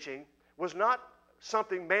and preaching was not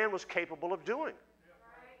something man was capable of doing.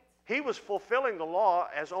 He was fulfilling the law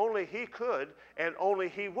as only he could and only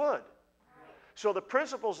he would. So the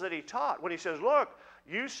principles that he taught, when he says, look,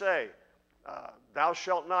 you say, thou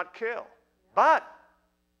shalt not kill. But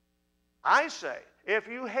I say, if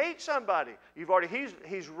you hate somebody,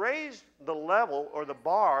 he's raised the level or the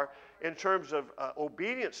bar in terms of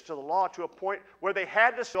obedience to the law to a point where they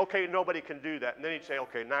had to say, okay, nobody can do that. And then he'd say,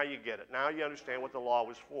 okay, now you get it. Now you understand what the law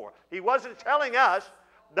was for. He wasn't telling us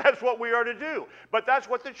that's what we are to do. But that's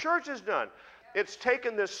what the church has done. It's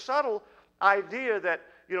taken this subtle idea that,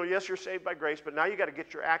 yes, you're saved by grace, but now you got to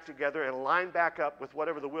get your act together and line back up with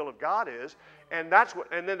whatever the will of God is. And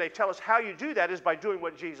then they tell us how you do that is by doing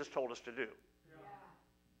what Jesus told us to do.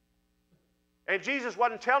 And Jesus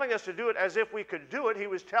wasn't telling us to do it as if we could do it. He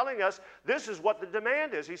was telling us this is what the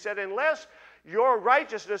demand is. He said, unless your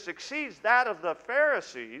righteousness exceeds that of the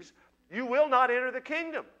Pharisees, you will not enter the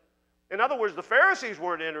kingdom. In other words, the Pharisees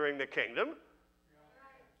weren't entering the kingdom.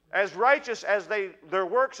 As righteous as their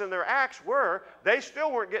works and their acts were, they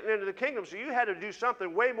still weren't getting into the kingdom. So you had to do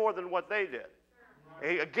something way more than what they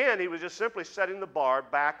did. He was just simply setting the bar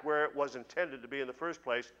back where it was intended to be in the first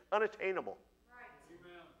place, unattainable.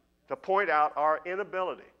 To point out our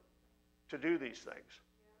inability to do these things.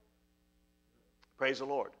 Praise the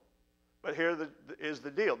Lord. But here is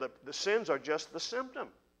the deal. The sins are just the symptom.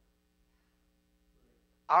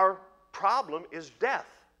 Our problem is death.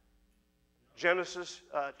 Genesis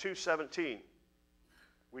 2:17.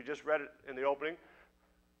 We just read it in the opening.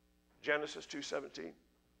 Genesis 2:17.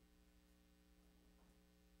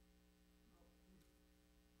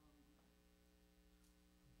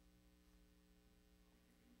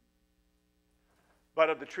 But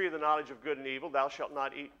of the tree of the knowledge of good and evil thou shalt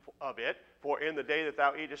not eat of it, for in the day that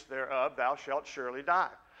thou eatest thereof thou shalt surely die.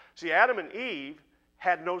 See, Adam and Eve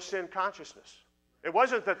had no sin consciousness. It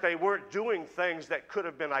wasn't that they weren't doing things that could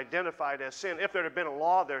have been identified as sin, if there had been a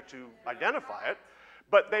law there to identify it,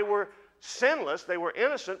 but they were sinless, they were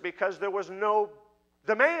innocent because there was no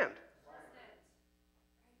demand.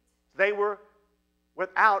 They were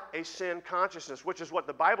without a sin consciousness, which is what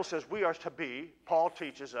the Bible says we are to be. Paul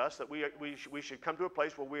teaches us that we should come to a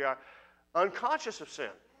place where we are unconscious of sin.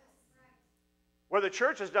 Where the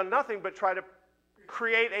church has done nothing but try to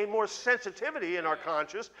create a more sensitivity in our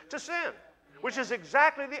conscience to sin, which is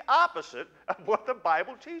exactly the opposite of what the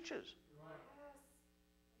Bible teaches.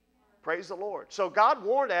 Praise the Lord. So God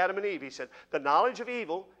warned Adam and Eve. He said, the knowledge of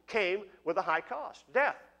evil came with a high cost,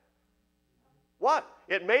 death. What?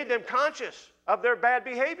 It made them conscious of their bad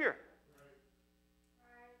behavior.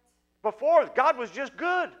 Before, God was just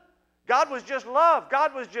good. God was just love.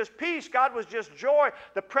 God was just peace. God was just joy.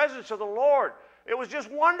 The presence of the Lord. It was just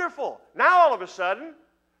wonderful. Now all of a sudden,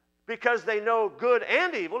 because they know good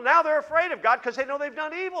and evil, now they're afraid of God because they know they've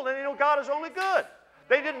done evil and they know God is only good.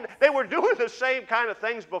 They were doing the same kind of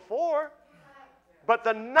things before, but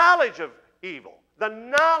the knowledge of evil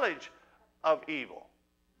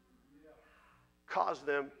caused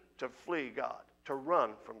them to flee God, to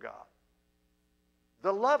run from God.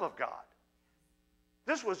 The love of God.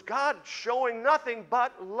 This was God showing nothing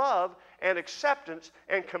but love and acceptance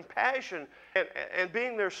and compassion and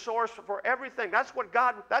being their source for everything. That's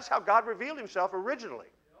how God revealed himself originally.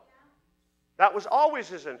 That was always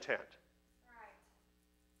his intent.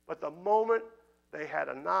 But the moment they had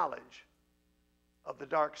a knowledge of the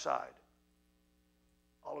dark side,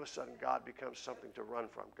 all of a sudden God becomes something to run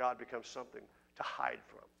from. God becomes something to hide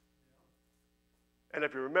from. And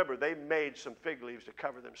if you remember, they made some fig leaves to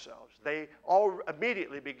cover themselves. They all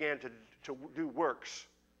immediately began to do works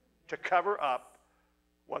to cover up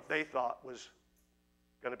what they thought was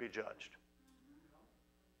going to be judged.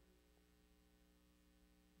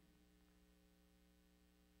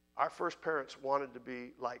 Our first parents wanted to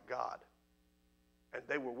be like God, and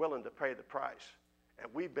they were willing to pay the price, and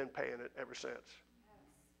we've been paying it ever since.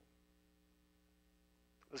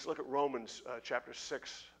 Let's look at Romans chapter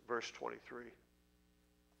 6, verse 23.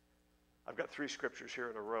 I've got 3 scriptures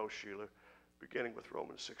here in a row, Sheila, beginning with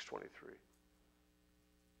Romans 6:23.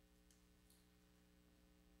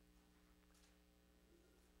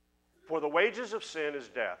 For the wages of sin is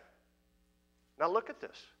death. Now look at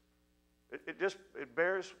this. It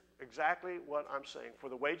bears exactly what I'm saying. For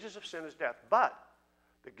the wages of sin is death, but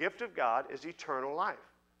the gift of God is eternal life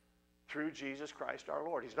through Jesus Christ our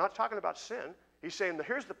Lord. He's not talking about sin. He's saying that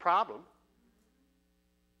here's the problem.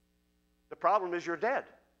 The problem is you're dead.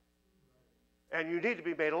 And you need to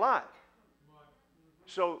be made alive.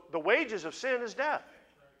 So the wages of sin is death.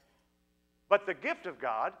 But the gift of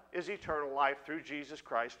God is eternal life through Jesus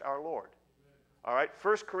Christ our Lord. All right,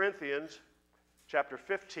 1 Corinthians chapter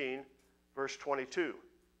 15, verse 22.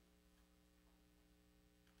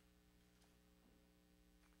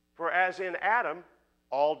 For as in Adam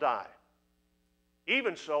all die,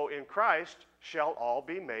 even so in Christ shall all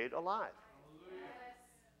be made alive. Yes.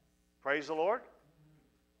 Praise the Lord.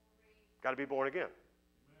 Got to be born again.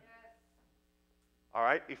 Yes. All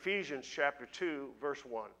right, Ephesians chapter 2, verse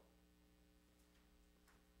 1.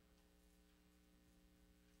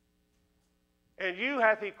 And you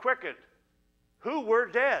hath he quickened, who were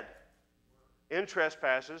dead in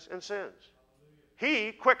trespasses and sins.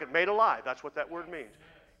 He quickened, made alive. That's what that word means.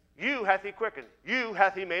 You hath he quickened. You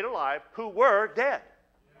hath he made alive, who were dead.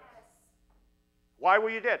 Why were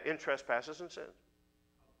you dead? In trespasses and sins.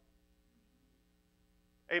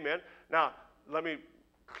 Amen. Now, let me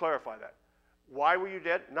clarify that. Why were you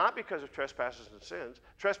dead? Not because of trespasses and sins.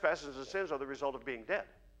 Trespasses and sins are the result of being dead.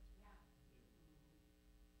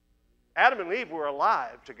 Adam and Eve were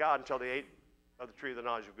alive to God until they ate of the tree of the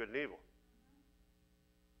knowledge of good and evil.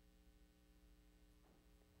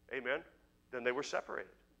 Amen. Then they were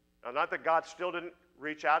separated. Now, not that God still didn't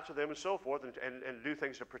reach out to them and so forth and do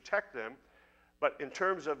things to protect them, but in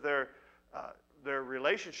terms of their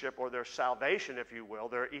relationship or their salvation, if you will,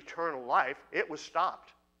 their eternal life, it was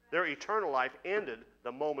stopped. Their eternal life ended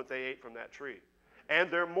the moment they ate from that tree.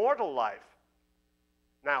 And their mortal life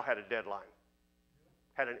now had a deadline,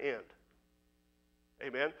 had an end.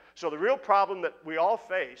 Amen? So the real problem that we all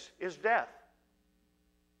face is death.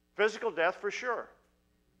 Physical death for sure.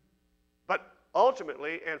 But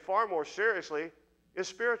ultimately, and far more seriously, is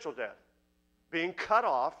spiritual death. Being cut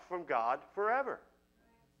off from God forever.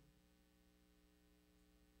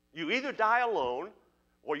 You either die alone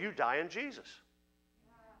or you die in Jesus.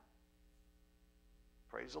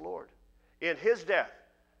 Praise the Lord. In his death,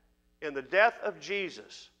 in the death of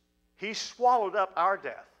Jesus, he swallowed up our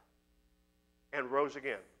death and rose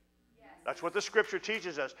again. Yes. That's what the scripture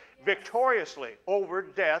teaches us. Yes. Victoriously over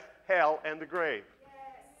death, hell, and the grave.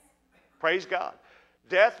 Yes. Praise God.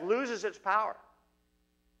 Death loses its power.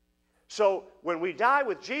 So when we die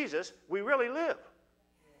with Jesus, we really live.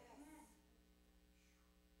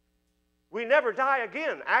 We never die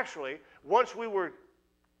again, actually. Once we were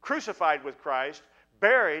crucified with Christ,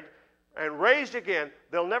 buried, and raised again,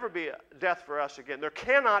 there'll never be death for us again. There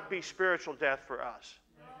cannot be spiritual death for us.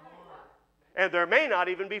 And there may not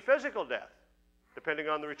even be physical death, depending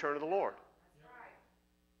on the return of the Lord.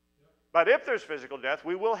 But if there's physical death,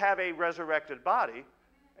 we will have a resurrected body,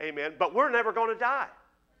 amen, but we're never going to die.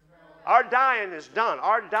 Our dying is done.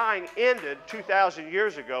 Our dying ended 2,000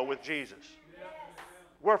 years ago with Jesus.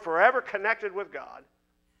 We're forever connected with God.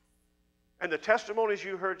 And the testimonies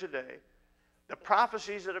you heard today, the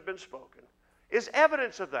prophecies that have been spoken, is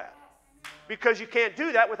evidence of that. Because you can't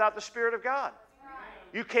do that without the Spirit of God.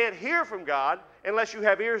 You can't hear from God unless you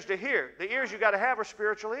have ears to hear. The ears you got to have are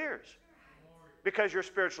spiritual ears. Because you're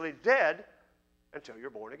spiritually dead until you're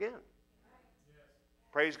born again.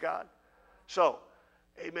 Praise God. So,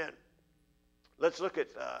 amen. Let's look at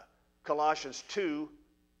Colossians 2,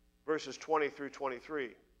 verses 20 through 23.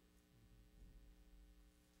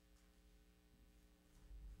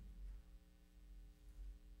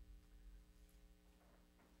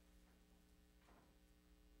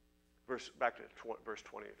 Back to verse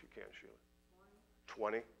 20 if you can, Sheila.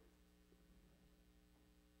 20.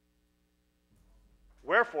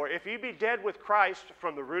 Wherefore, if ye be dead with Christ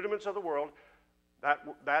from the rudiments of the world,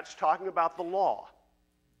 that's talking about the law.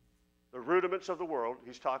 The rudiments of the world,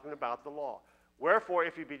 he's talking about the law. Wherefore,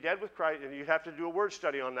 if you be dead with Christ, and you'd have to do a word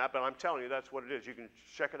study on that, but I'm telling you that's what it is. You can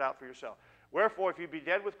check it out for yourself. Wherefore, if you be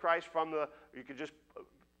dead with Christ from the, you can just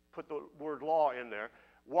put the word law in there.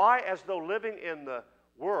 Why, as though living in the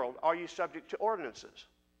world, are you subject to ordinances?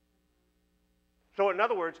 So in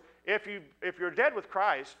other words, if you're dead with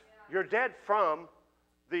Christ, you're dead from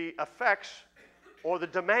the effects or the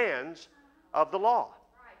demands of the law.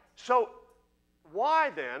 So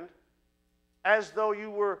why then, as though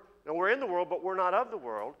you were, and we're in the world, but we're not of the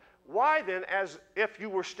world, why then, as if you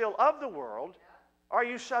were still of the world, are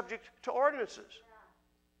you subject to ordinances?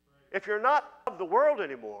 If you're not of the world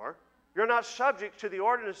anymore, you're not subject to the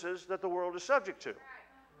ordinances that the world is subject to.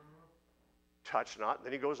 Touch not.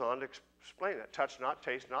 Then he goes on to explain that. Touch not,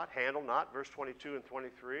 taste not, handle not, verse 22 and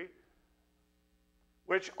 23.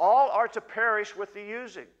 Which all are to perish with the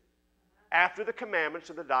using, after the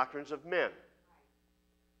commandments and the doctrines of men.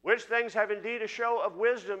 Which things have indeed a show of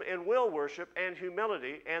wisdom in will worship and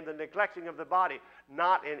humility and the neglecting of the body,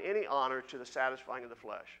 not in any honor to the satisfying of the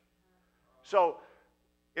flesh. So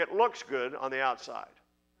it looks good on the outside.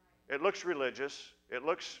 It looks religious. It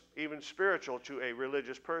looks even spiritual to a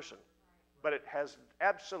religious person. But it has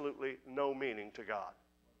absolutely no meaning to God.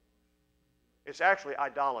 It's actually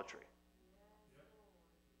idolatry.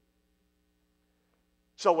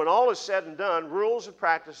 So when all is said and done, rules and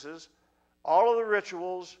practices, all of the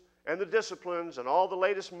rituals and the disciplines and all the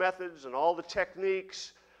latest methods and all the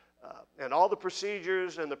techniques and all the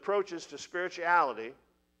procedures and approaches to spirituality,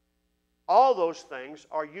 all those things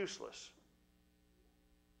are useless.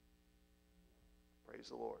 Praise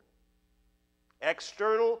the Lord.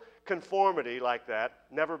 External conformity like that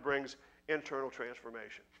never brings internal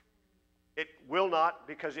transformation. It will not,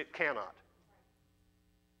 because it cannot.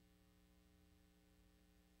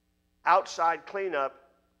 Outside cleanup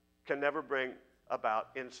can never bring about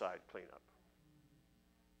inside cleanup.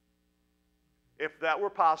 If that were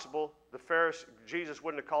possible, Jesus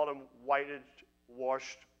wouldn't have called them whited,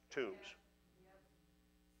 washed tombs.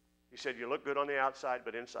 He said, you look good on the outside,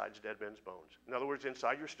 but inside's dead men's bones. In other words,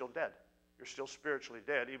 inside you're still dead. You're still spiritually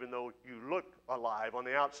dead, even though you look alive on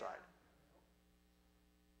the outside.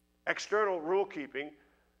 External rule keeping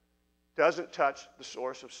doesn't touch the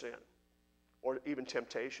source of sin or even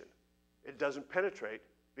temptation. It doesn't penetrate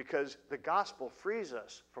because the gospel frees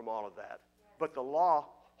us from all of that, but the law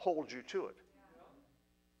holds you to it.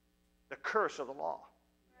 The curse of the law.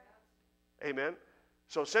 Amen?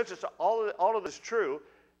 So since it's all of this is true,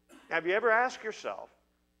 have you ever asked yourself,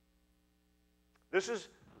 this is,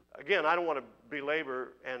 again, I don't want to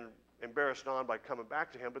belabor and embarrass Don by coming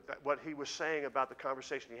back to him, but what he was saying about the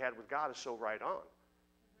conversation he had with God is so right on.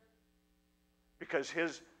 Because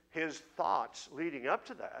his thoughts leading up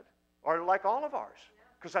to that are like all of ours.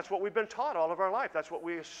 Because that's what we've been taught all of our life. That's what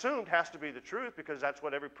we assumed has to be the truth because that's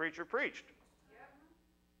what every preacher preached.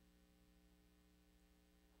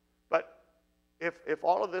 But if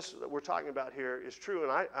all of this that we're talking about here is true,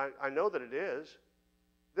 and I know that it is,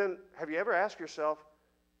 then have you ever asked yourself,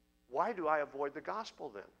 why do I avoid the gospel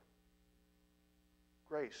then?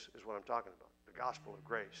 Grace is what I'm talking about, the gospel of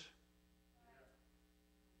grace.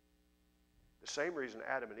 The same reason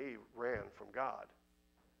Adam and Eve ran from God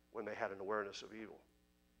when they had an awareness of evil,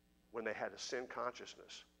 when they had a sin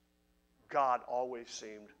consciousness. God always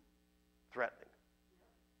seemed threatening.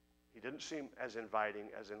 He didn't seem as inviting,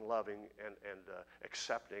 as in loving and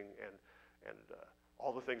accepting and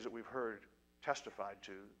all the things that we've heard testified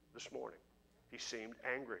to this morning. He seemed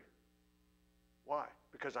angry. Why?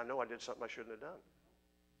 Because I know I did something I shouldn't have done.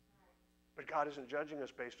 But God isn't judging us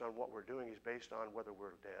based on what we're doing. He's based on whether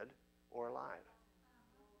we're dead or alive.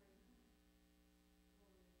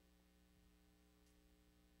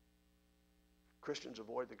 Christians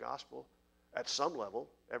avoid the gospel at some level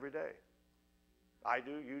every day. I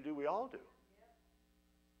do, you do, we all do.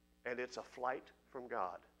 And it's a flight from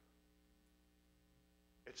God.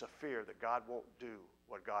 It's a fear that God won't do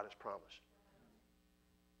what God has promised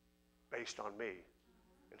based on me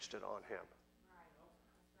instead on him.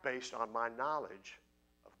 Based on my knowledge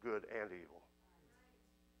of good and evil.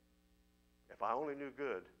 If I only knew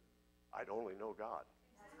good, I'd only know God.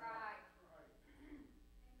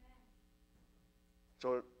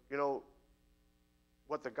 So, you know,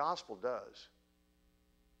 what the gospel does,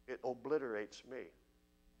 it obliterates me.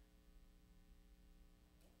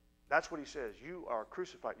 That's what he says. You are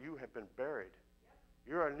crucified. You have been buried.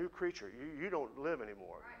 You're a new creature. You don't live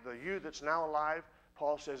anymore. The you that's now alive,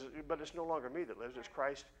 Paul says, but it's no longer me that lives. It's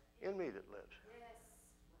Christ in me that lives.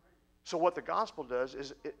 So what the gospel does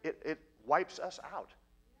is it wipes us out.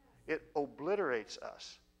 It obliterates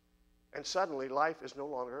us. And suddenly life is no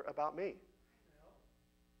longer about me.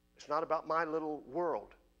 It's not about my little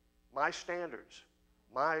world, my standards,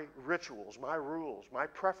 my rituals, my rules, my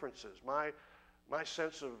preferences, my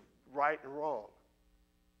sense of right and wrong.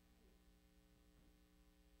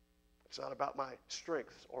 It's not about my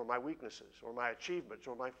strengths or my weaknesses or my achievements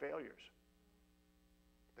or my failures.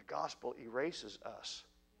 The gospel erases us,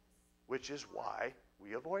 which is why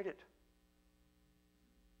we avoid it.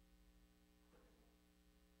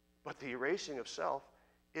 But the erasing of self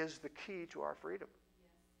is the key to our freedom.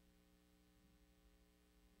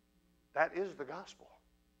 That is the gospel.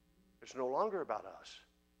 It's no longer about us.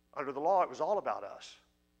 Under the law, it was all about us.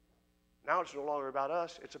 Now it's no longer about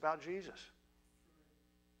us, it's about Jesus.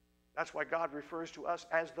 That's why God refers to us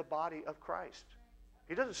as the body of Christ.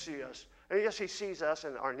 He doesn't see us, and yes, he sees us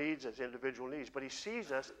and our needs as individual needs, but he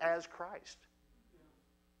sees us as Christ.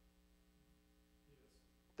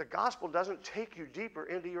 The gospel doesn't take you deeper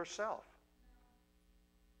into yourself.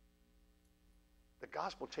 The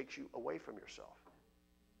gospel takes you away from yourself.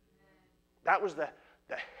 That was the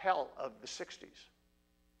hell of the 60s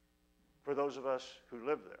for those of us who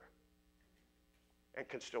lived there. and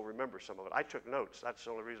can still remember some of it. I took notes. That's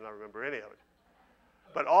the only reason I remember any of it.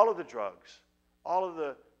 But all of the drugs, all of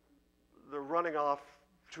the running off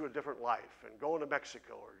to a different life and going to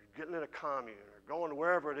Mexico or getting in a commune or going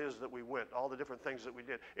wherever it is that we went, all the different things that we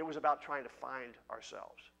did, it was about trying to find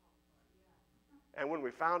ourselves. And when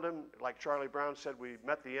we found him, like Charlie Brown said, we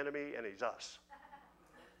met the enemy and he's us.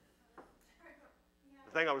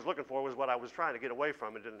 The thing I was looking for was what I was trying to get away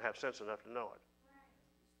from and didn't have sense enough to know it.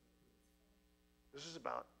 This is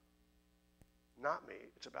about not me,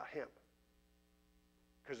 it's about him.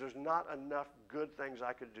 Because there's not enough good things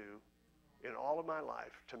I could do in all of my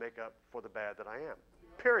life to make up for the bad that I am.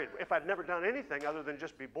 Period. If I'd never done anything other than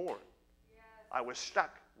just be born, I was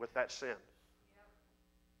stuck with that sin.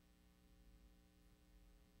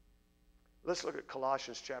 Let's look at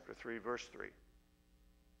Colossians chapter 3, verse 3.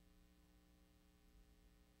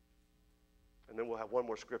 And then we'll have one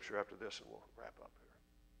more scripture after this and we'll wrap up here.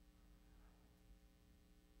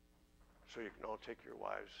 So you can all take your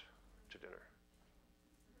wives to dinner.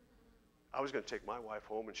 I was going to take my wife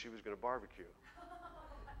home and she was going to barbecue.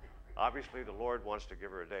 Obviously, the Lord wants to give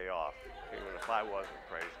her a day off, even if I wasn't,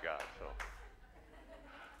 praise God. So,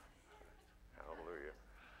 hallelujah.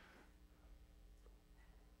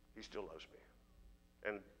 He still loves me.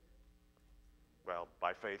 And, well,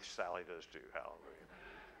 by faith, Sally does too. Hallelujah.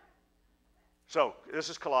 So, this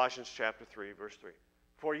is Colossians chapter 3, verse 3.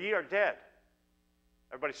 For ye are dead.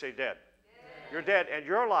 Everybody say dead. Dead. You're dead, and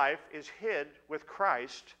your life is hid with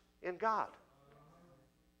Christ in God.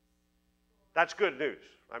 That's good news.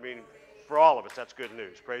 I mean, for all of us, that's good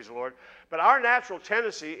news. Praise the Lord. But our natural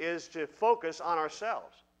tendency is to focus on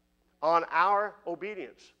ourselves, on our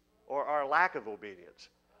obedience or our lack of obedience,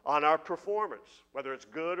 on our performance, whether it's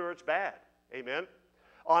good or it's bad. Amen.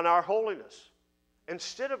 On our holiness,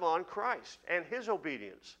 instead of on Christ and his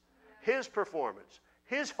obedience, his performance,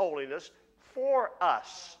 his holiness for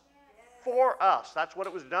us. For us. That's what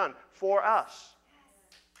it was done, for us.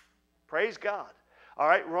 Praise God. All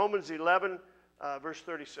right, Romans 11, verse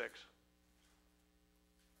 36.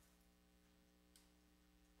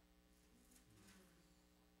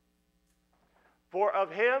 For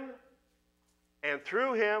of him, and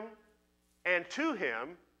through him, and to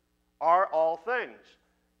him are all things,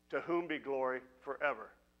 to whom be glory forever.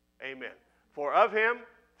 Amen. For of him,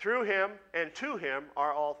 through him, and to him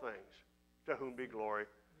are all things, to whom be glory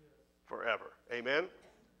forever. Amen.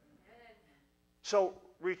 So,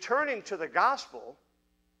 returning to the gospel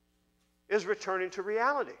is returning to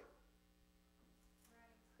reality.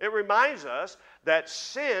 It reminds us that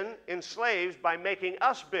sin enslaves by making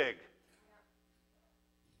us big.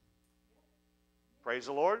 Praise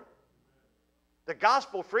the Lord. The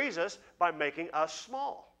gospel frees us by making us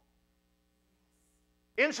small.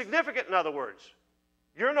 Insignificant, in other words.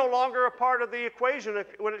 You're no longer a part of the equation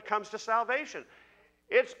when it comes to salvation.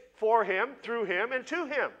 It's for him, through him, and to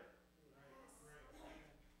him.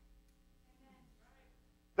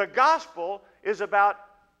 The gospel is about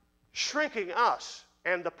shrinking us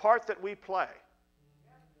and the part that we play.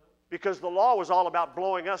 Because the law was all about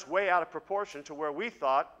blowing us way out of proportion to where we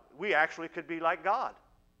thought we actually could be like God.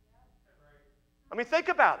 I mean, think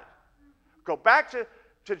about it. Go back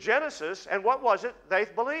to Genesis, and what was it they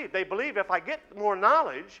believed? They believed if I get more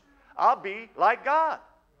knowledge, I'll be like God.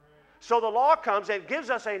 So the law comes and gives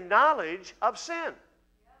us a knowledge of sin.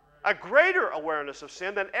 A greater awareness of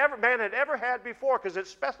sin than man had ever had before, because it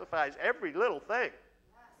specifies every little thing.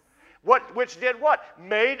 Which did what?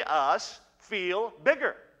 Made us feel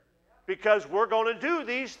bigger. Because we're going to do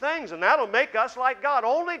these things, and that'll make us like God.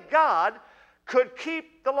 Only God could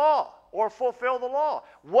keep the law or fulfill the law.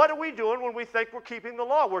 What are we doing when we think we're keeping the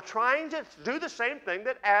law? We're trying to do the same thing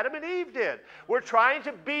that Adam and Eve did. We're trying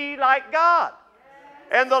to be like God.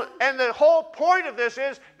 And the whole point of this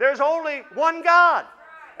is there's only one God.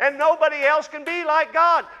 And nobody else can be like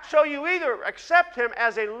God. So you either accept him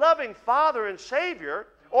as a loving Father and Savior,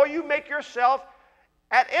 or you make yourself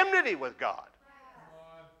at enmity with God.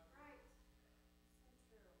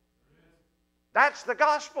 That's the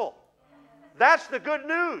gospel. That's the good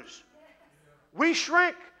news. We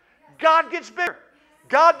shrink. God gets bigger.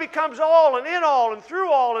 God becomes all and in all and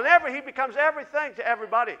through all and he becomes everything to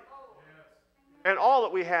everybody. And all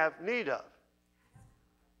that we have need of.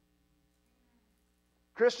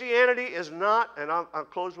 Christianity is not, and I'll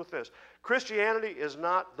close with this. Christianity is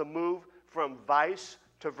not the move from vice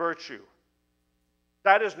to virtue.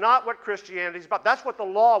 That is not what Christianity is about. That's what the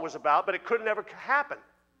law was about, but it could never happen.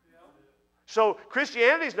 So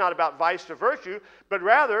Christianity is not about vice to virtue, but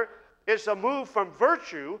rather it's a move from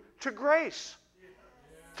virtue to grace.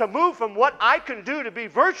 To move from what I can do to be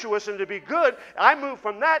virtuous and to be good, I move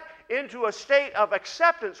from that into a state of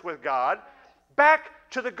acceptance with God Back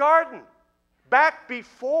to the garden. Back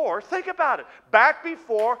before, think about it, back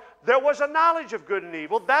before there was a knowledge of good and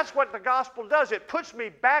evil. That's what the gospel does. It puts me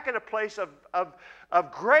back in a place of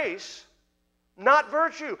grace, not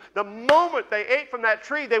virtue. The moment they ate from that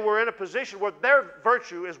tree, they were in a position where their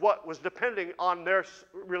virtue is what was depending on their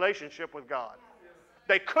relationship with God.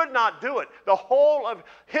 They could not do it. The whole of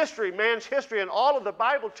history, man's history, and all of the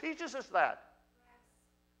Bible teaches us that.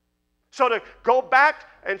 So to go back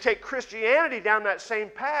and take Christianity down that same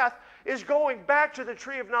path is going back to the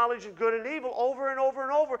tree of knowledge of good and evil over and over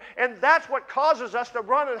and over. And that's what causes us to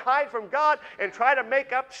run and hide from God and try to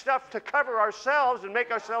make up stuff to cover ourselves and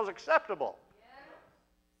make ourselves acceptable.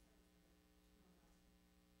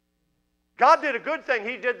 God did a good thing.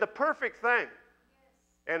 He did the perfect thing.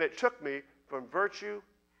 And it took me from virtue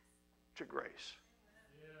to grace.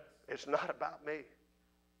 It's not about me.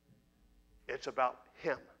 It's about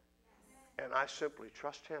Him. And I simply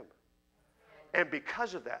trust Him. And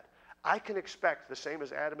because of that, I can expect the same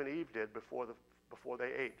as Adam and Eve did before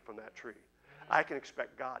they ate from that tree. I can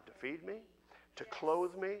expect God to feed me, to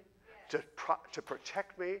clothe me, to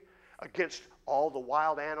protect me against all the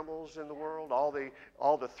wild animals in the world, all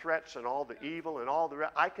the threats and all the evil and all the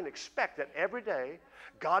rest. I can expect that every day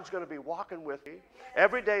God's going to be walking with me.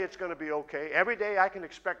 Every day it's going to be okay. Every day I can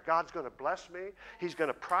expect God's going to bless me. He's going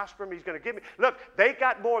to prosper me. He's going to give me. Look, they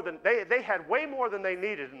had way more than they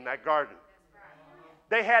needed in that garden.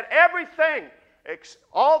 They had everything.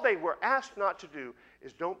 All they were asked not to do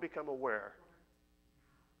is don't become aware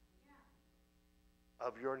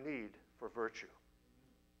of your need for virtue.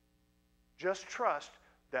 Just trust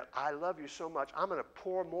that I love you so much, I'm going to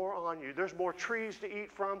pour more on you. There's more trees to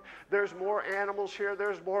eat from. There's more animals here.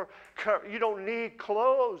 There's more. You don't need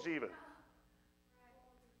clothes even.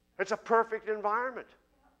 It's a perfect environment.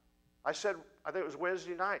 I said, I think it was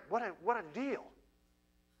Wednesday night, what a deal.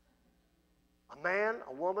 A man,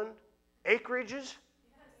 a woman, acreages,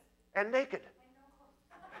 and naked.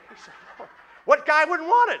 He said, Lord, what guy wouldn't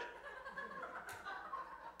want it?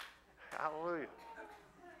 Hallelujah.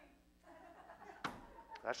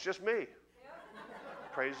 That's just me.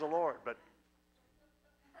 Praise the Lord. But,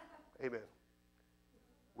 amen.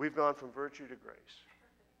 We've gone from virtue to grace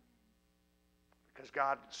because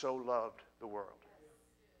God so loved the world.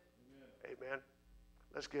 Amen.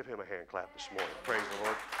 Let's give Him a hand clap this morning. Praise the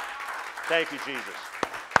Lord. Thank you, Jesus.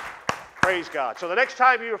 Praise God. So the next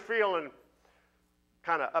time you're feeling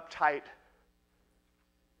kind of uptight,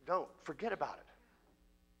 don't forget about it.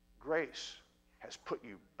 Grace has put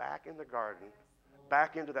you back in the garden,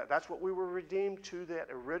 back into that. That's what we were redeemed to, that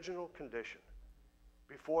original condition,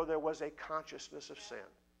 before there was a consciousness of sin.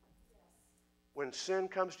 When sin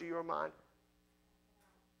comes to your mind,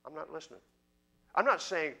 I'm not listening. I'm not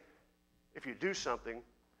saying if you do something,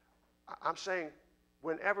 I'm saying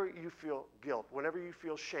whenever you feel guilt, whenever you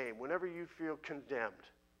feel shame, whenever you feel condemned,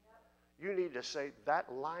 you need to say,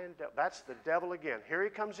 that lying devil, that's the devil again. Here he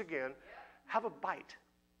comes again. Have a bite.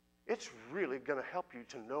 It's really going to help you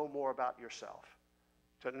to know more about yourself,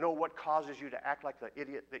 to know what causes you to act like the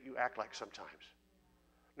idiot that you act like sometimes.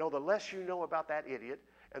 No, the less you know about that idiot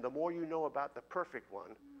and the more you know about the perfect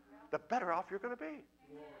one, the better off you're going to be.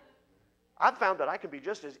 I've found that I can be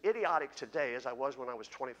just as idiotic today as I was when I was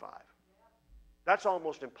 25. That's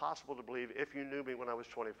almost impossible to believe if you knew me when I was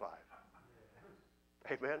 25.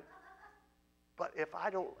 Amen? But if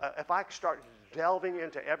I start delving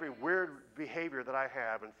into every weird behavior that I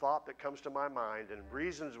have and thought that comes to my mind and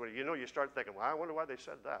reasons where, you start thinking, well, I wonder why they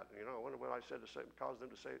said that. I wonder what I said to say, caused them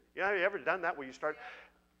to say it. Have you ever done that where you start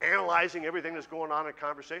analyzing everything that's going on in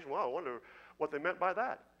conversation? Well, I wonder what they meant by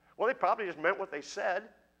that. Well, they probably just meant what they said,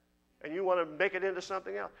 and you want to make it into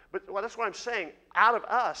something else. But that's what I'm saying. Out of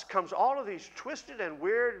us comes all of these twisted and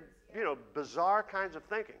weird, bizarre kinds of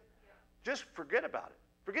thinking. Just forget about it.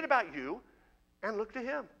 Forget about you and look to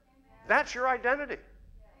Him. That's your identity.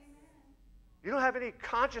 You don't have any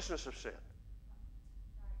consciousness of sin.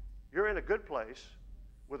 You're in a good place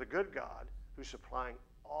with a good God who's supplying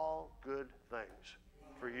all good things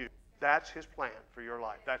for you. That's His plan for your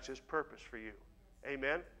life. That's His purpose for you.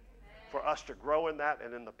 Amen? For us to grow in that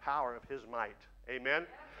and in the power of His might. Amen?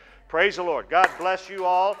 Praise the Lord. God bless you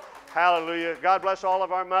all. Hallelujah. God bless all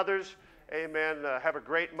of our mothers. Amen. Have a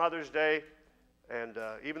great Mother's Day. And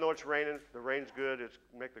even though it's raining, the rain's good. It's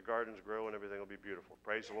make the gardens grow and everything will be beautiful.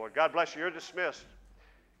 Praise the Lord. God bless you. You're dismissed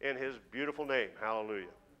in His beautiful name. Hallelujah.